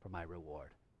Him for my reward,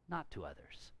 not to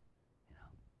others.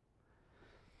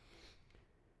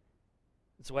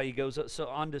 That's why he goes so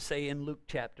on to say in Luke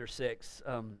chapter 6,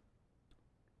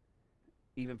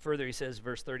 even further he says,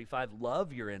 verse 35,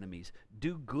 love your enemies,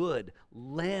 do good,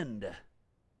 lend,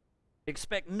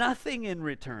 expect nothing in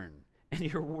return, and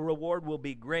your reward will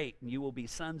be great, and you will be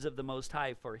sons of the Most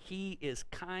High, for He is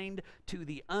kind to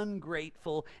the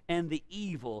ungrateful and the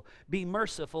evil. Be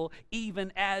merciful,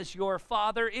 even as your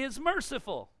Father is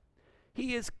merciful.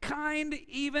 He is kind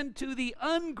even to the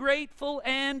ungrateful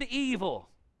and evil.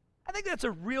 I think that's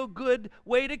a real good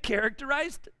way to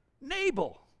characterize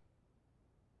Nabal.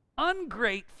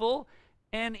 Ungrateful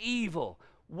and evil.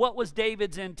 What was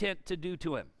David's intent to do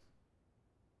to him?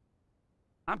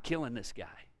 I'm killing this guy.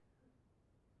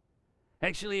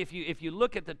 Actually, if you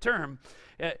look at the term,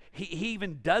 he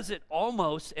even does it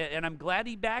almost, and I'm glad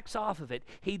he backs off of it,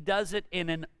 he does it in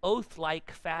an oath-like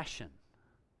fashion.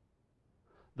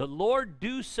 The Lord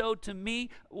do so to me.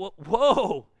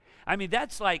 Whoa! I mean,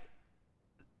 that's like,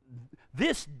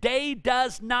 this day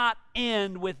does not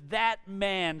end with that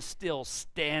man still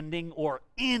standing or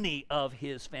any of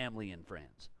his family and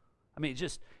friends. I mean,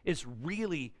 it's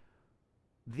really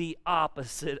the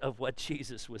opposite of what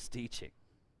Jesus was teaching.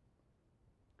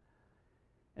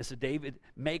 And so David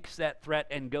makes that threat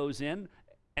and goes in,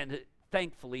 and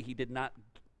thankfully he did not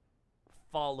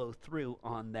follow through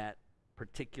on that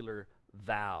particular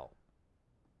vow.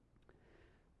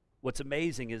 What's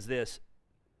amazing is this,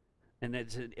 and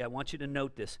I want you to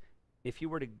note this. If you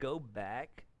were to go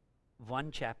back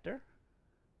one chapter,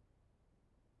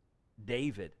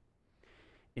 David,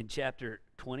 in chapter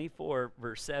 24,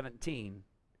 verse 17,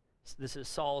 this is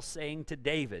Saul saying to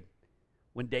David,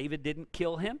 when David didn't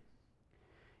kill him,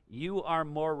 you are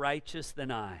more righteous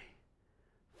than I,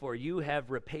 for you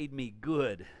have repaid me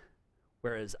good,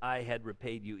 whereas I had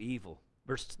repaid you evil.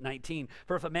 Verse 19,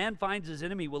 for if a man finds his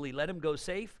enemy, will he let him go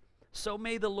safe? So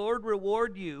may the Lord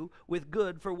reward you with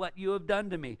good for what you have done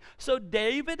to me. So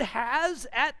David has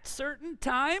at certain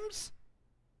times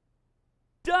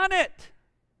done it,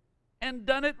 and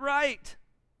done it right,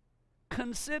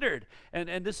 considered.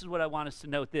 And this is what I want us to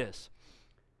note this.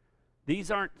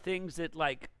 These aren't things that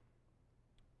like,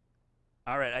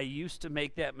 all right, I used to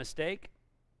make that mistake,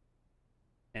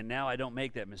 and now I don't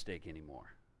make that mistake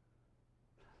anymore.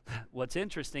 What's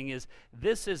interesting is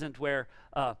this is where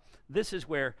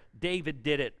David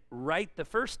did it right the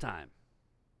first time.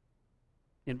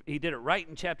 And he did it right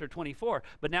in chapter 24.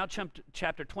 But now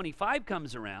chapter 25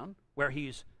 comes around where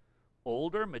he's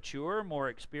older, mature, more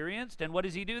experienced. And what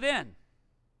does he do then?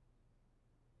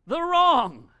 The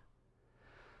wrong.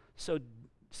 So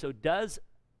does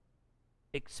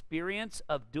experience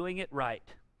of doing it right,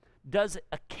 does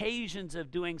occasions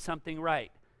of doing something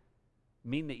right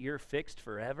mean that you're fixed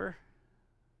forever?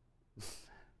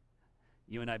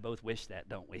 You and I both wish that,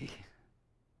 don't we?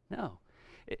 No.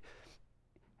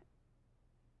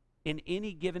 In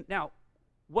any given, now,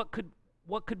 what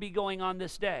could be going on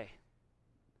this day?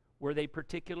 Were they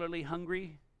particularly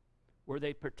hungry? Were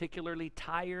they particularly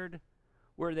tired?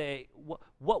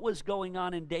 What was going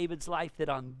on in David's life that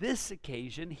on this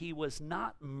occasion he was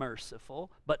not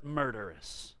merciful but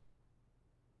murderous?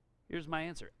 Here's my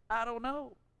answer. I don't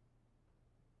know.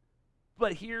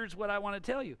 But here's what I want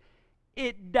to tell you.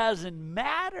 It doesn't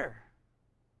matter.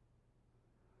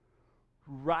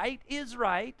 Right is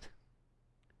right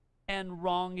and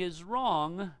wrong is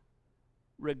wrong,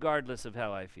 regardless of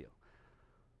how I feel.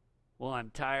 Well, I'm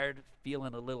tired,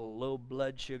 feeling a little low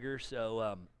blood sugar,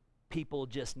 so people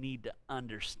just need to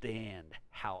understand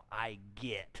how I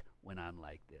get when I'm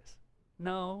like this.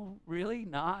 No, really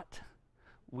not.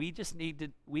 We just need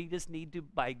to,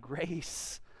 by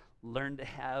grace, learn to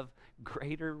have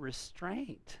greater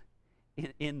restraint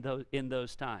in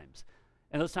those times.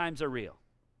 And those times are real.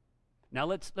 Now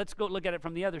let's go look at it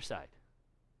from the other side.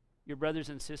 Your brothers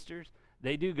and sisters,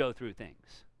 they do go through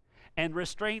things. And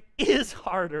restraint is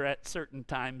harder at certain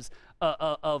times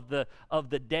of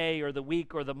the day or the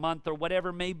week or the month or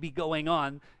whatever may be going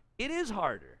on. It is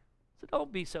harder. So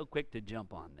don't be so quick to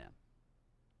jump on them.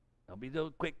 Don't be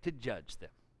so quick to judge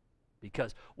them.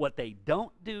 Because what they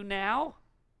don't do now,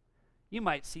 you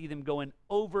might see them going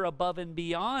over, above, and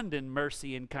beyond in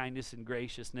mercy and kindness and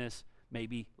graciousness,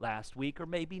 maybe last week or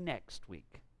maybe next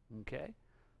week. Okay?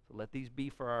 So let these be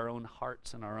for our own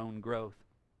hearts and our own growth.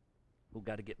 We've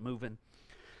got to get moving.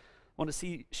 I want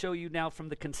to show you now from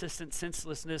the consistent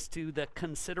senselessness to the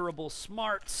considerable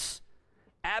smarts.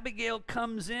 Abigail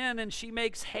comes in and she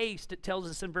makes haste. It tells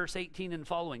us in verse 18 and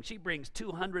following. She brings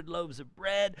 200 loaves of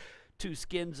bread, 2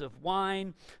 skins of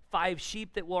wine, 5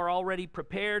 sheep that were already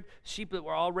prepared.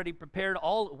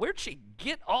 Where'd she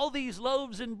get all these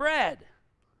loaves and bread?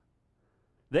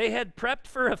 They had prepped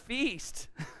for a feast.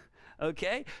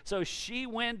 Okay, so she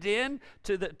went in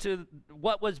to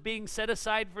what was being set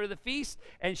aside for the feast,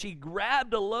 and she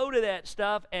grabbed a load of that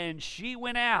stuff, and she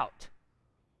went out.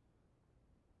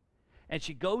 And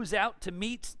she goes out to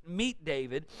meet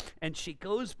David, and she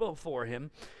goes before him,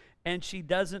 and she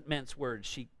doesn't mince words.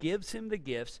 She gives him the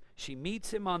gifts. She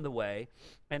meets him on the way,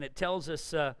 and it tells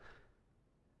us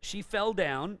she fell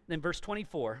down. In verse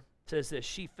 24, it says this,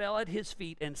 she fell at his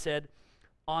feet and said,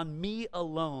 "On me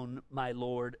alone, my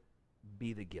Lord,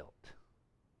 be the guilt."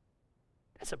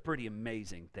 That's a pretty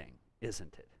amazing thing,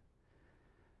 isn't it?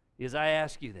 Because I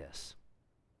ask you this,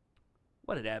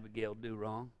 what did Abigail do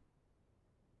wrong?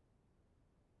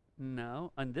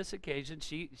 No, on this occasion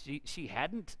she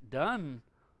hadn't done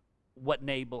what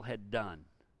Nabal had done.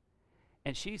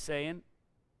 And she's saying,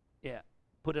 yeah,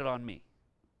 put it on me.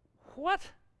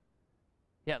 What?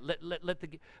 Yeah,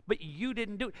 but you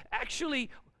didn't do it. Actually,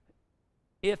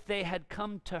 if they had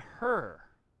come to her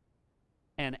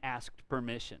and asked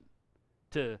permission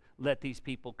to let these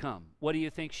people come, what do you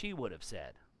think she would have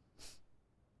said?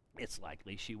 It's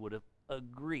likely she would have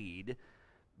agreed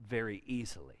very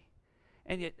easily.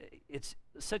 And yet, it's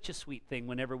such a sweet thing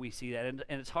whenever we see that, and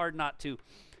it's hard not to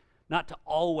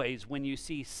always, when you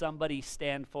see somebody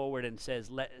stand forward and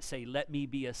say, let me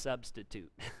be a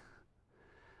substitute,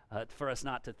 for us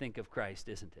not to think of Christ,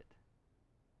 isn't it?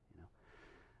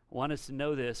 I want us to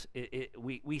know this.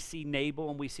 We see Nabal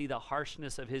and we see the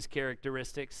harshness of his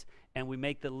characteristics, and we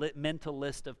make the mental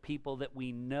list of people that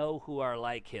we know who are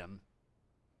like him.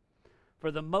 For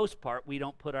the most part, we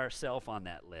don't put ourselves on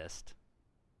that list.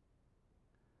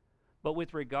 But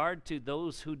with regard to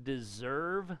those who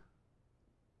deserve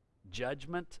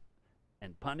judgment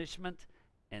and punishment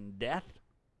and death,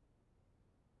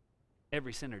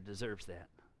 every sinner deserves that.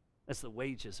 That's the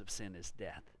wages of sin is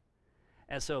death.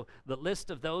 And so the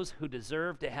list of those who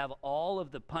deserve to have all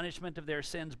of the punishment of their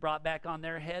sins brought back on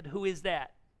their head, who is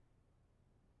that?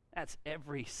 That's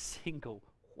every single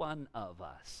one of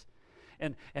us.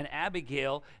 And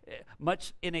Abigail,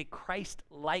 much in a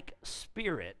Christ-like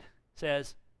spirit,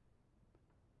 says,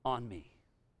 "On me."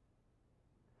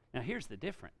 Now here's the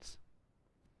difference.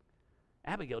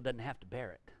 Abigail doesn't have to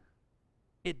bear it.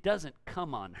 It doesn't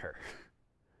come on her.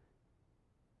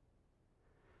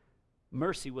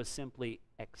 Mercy was simply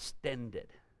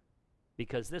extended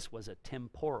because this was a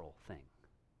temporal thing.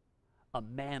 A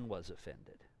man was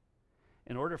offended.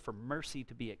 In order for mercy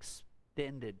to be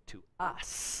extended to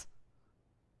us,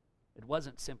 it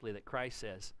wasn't simply that Christ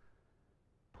says,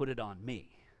 "Put it on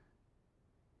me."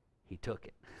 He took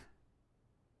it.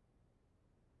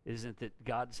 It isn't that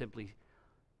God simply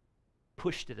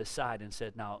pushed it aside and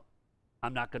said, "Now,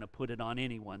 I'm not going to put it on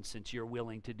anyone since you're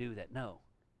willing to do that." No.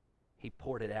 He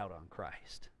poured it out on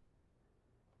Christ.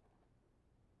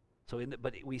 So,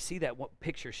 but we see that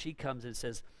picture. She comes and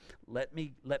says, let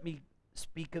me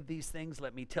speak of these things.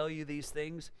 Let me tell you these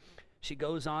things. She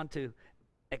goes on to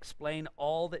explain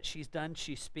all that she's done.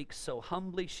 She speaks so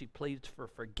humbly. She pleads for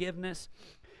forgiveness.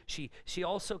 She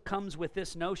also comes with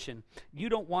this notion, you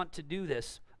don't want to do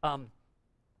this.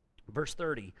 Verse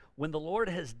 30, when the Lord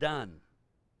has done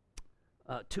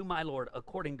to my Lord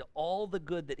according to all the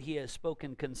good that he has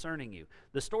spoken concerning you.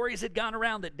 The stories had gone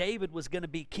around that David was going to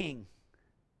be king.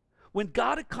 When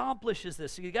God accomplishes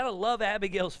this, so you got to love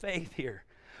Abigail's faith here.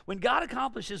 When God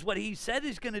accomplishes what he said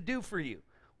he's going to do for you,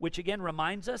 which again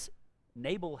reminds us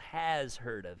Nabal has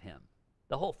heard of him.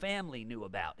 The whole family knew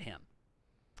about him.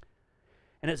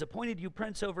 And has appointed you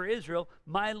prince over Israel.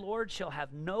 My Lord shall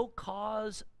have no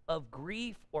cause of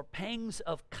grief or pangs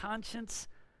of conscience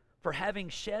for having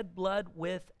shed blood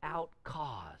without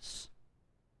cause,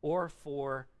 or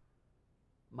for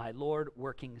my Lord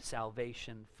working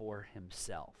salvation for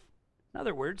himself. In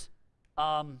other words,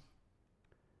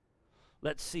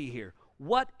 let's see here.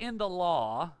 What in the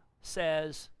law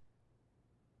says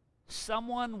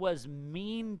someone was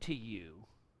mean to you,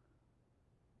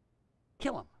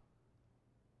 kill him?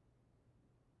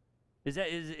 Is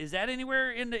that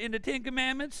anywhere in the Ten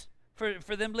Commandments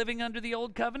for them living under the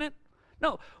old covenant?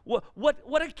 No.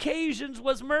 What occasions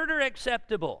was murder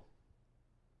acceptable?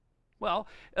 Well,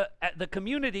 the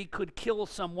community could kill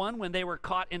someone when they were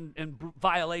caught in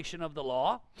violation of the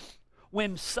law.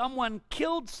 When someone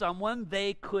killed someone,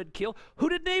 they could kill. Who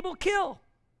did Nabal kill?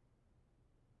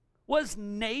 Was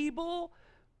Nabal,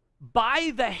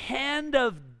 by the hand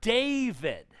of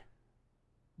David,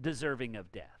 deserving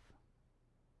of death?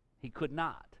 He could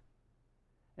not.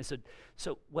 And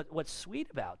so what's sweet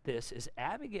about this is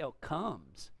Abigail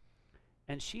comes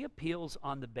and she appeals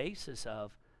on the basis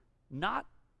of not,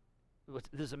 this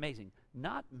is amazing,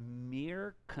 not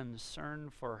mere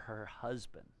concern for her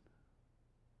husband,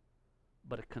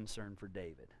 but a concern for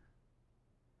David.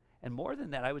 And more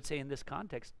than that, I would say in this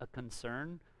context, a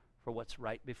concern for what's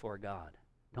right before God.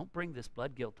 Don't bring this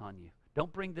blood guilt on you.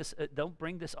 Don't bring this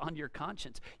on your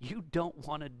conscience. You don't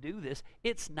want to do this.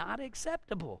 It's not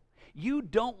acceptable. You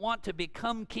don't want to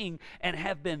become king and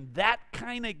have been that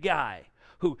kind of guy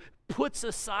who puts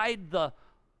aside the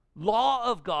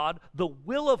law of God, the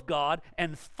will of God,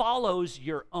 and follows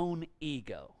your own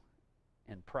ego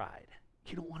and pride.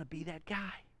 You don't want to be that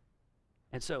guy.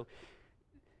 And so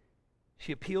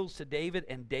she appeals to David,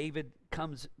 and David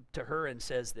comes to her and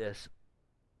says this,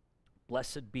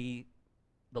 "Blessed be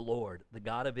the Lord, the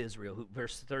God of Israel," who,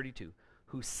 verse 32,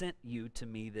 "who sent you to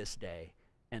me this day,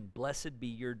 and blessed be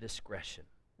your discretion,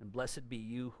 and blessed be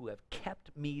you who have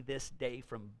kept me this day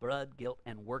from blood guilt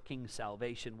and working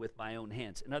salvation with my own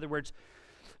hands." In other words,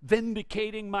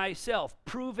 vindicating myself,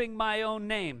 proving my own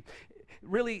name.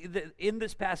 Really, in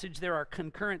this passage, there are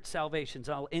concurrent salvations.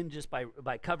 I'll end just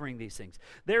by covering these things.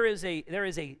 There is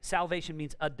a salvation,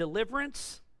 means a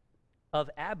deliverance of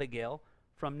Abigail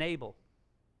from Nabal.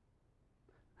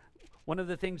 One of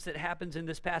the things that happens in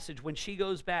this passage, when she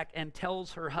goes back and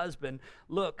tells her husband,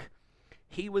 look,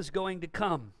 he was going to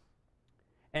come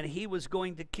and he was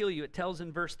going to kill you. It tells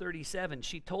in verse 37,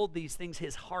 she told these things,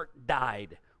 his heart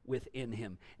died within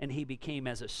him and he became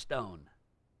as a stone.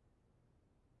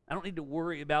 I don't need to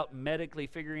worry about medically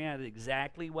figuring out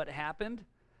exactly what happened.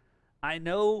 I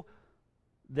know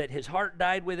that his heart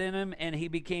died within him and he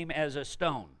became as a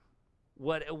stone.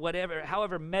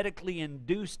 However medically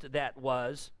induced that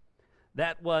was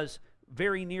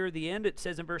very near the end. It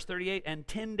says in verse 38, and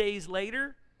 10 days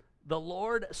later, the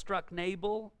Lord struck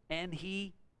Nabal and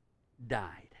he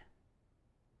died.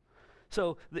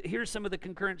 So here's some of the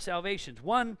concurrent salvations.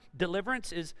 One,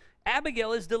 deliverance is,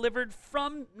 Abigail is delivered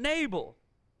from Nabal.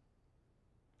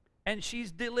 And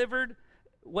she's delivered,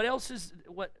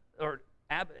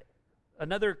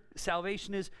 another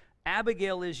salvation is,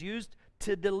 Abigail is used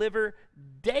to deliver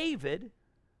David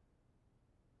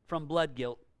from blood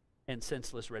guilt and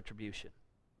senseless retribution.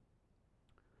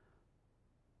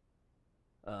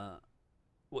 Well,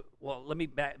 let me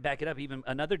back it up. Even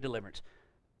another deliverance.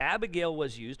 Abigail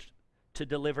was used to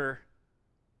deliver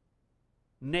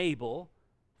Nabal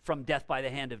from death by the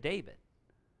hand of David,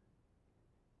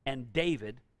 and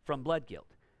David from blood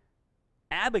guilt.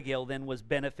 Abigail then was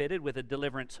benefited with a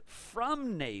deliverance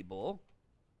from Nabal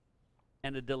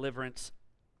and a deliverance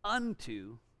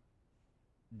unto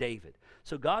David.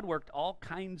 So God worked all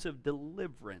kinds of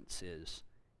deliverances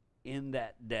in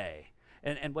that day.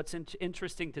 And what's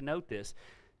interesting to note this,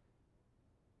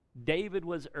 David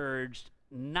was urged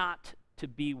not to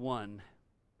be one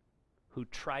who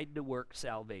tried to work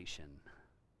salvation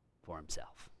for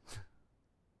himself.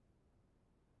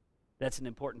 That's an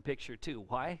important picture too.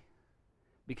 Why?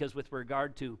 Because with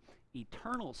regard to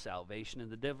eternal salvation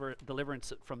and the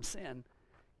deliverance from sin,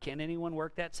 can anyone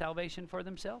work that salvation for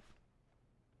themselves?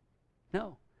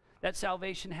 No. That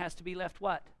salvation has to be left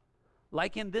what?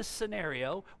 Like in this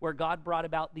scenario where God brought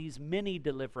about these many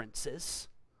deliverances,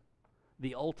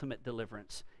 the ultimate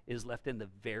deliverance is left in the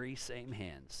very same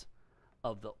hands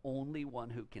of the only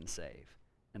one who can save,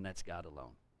 and that's God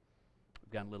alone.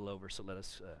 We've gone a little over, so let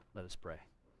us pray.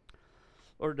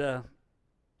 Lord,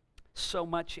 so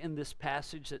much in this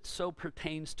passage that so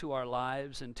pertains to our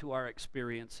lives and to our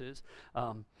experiences,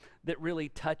 that really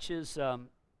touches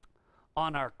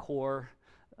on our core.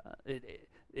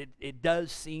 It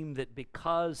does seem that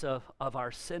because of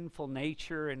our sinful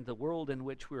nature and the world in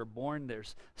which we were born,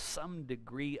 there's some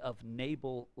degree of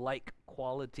Nabal-like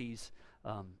qualities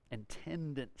and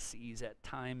tendencies at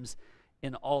times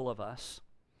in all of us.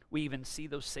 We even see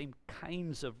those same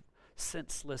kinds of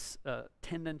senseless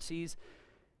tendencies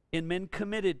in men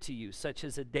committed to you, such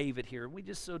as a David here. We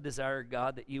just so desire,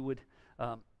 God, that you would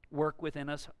work within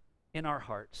us, in our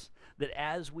hearts, that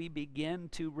as we begin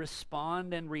to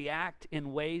respond and react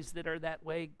in ways that are that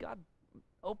way, God,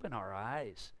 open our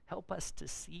eyes. Help us to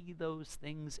see those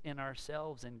things in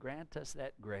ourselves and grant us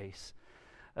that grace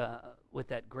with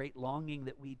that great longing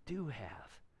that we do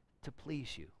have to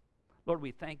please you. Lord,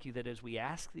 we thank you that as we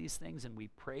ask these things and we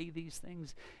pray these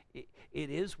things, it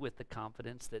is with the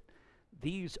confidence that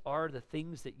these are the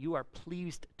things that you are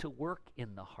pleased to work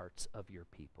in the hearts of your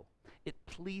people. It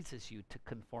pleases you to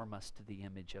conform us to the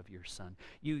image of your Son.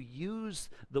 You use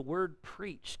the word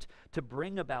preached to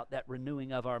bring about that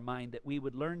renewing of our mind, that we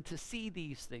would learn to see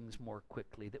these things more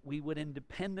quickly, that we would, in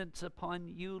dependence upon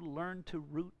you, learn to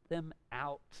root them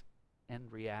out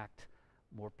and react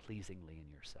more pleasingly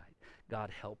in your sight.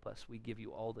 God, help us. We give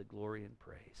you all the glory and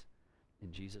praise.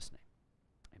 In Jesus' name.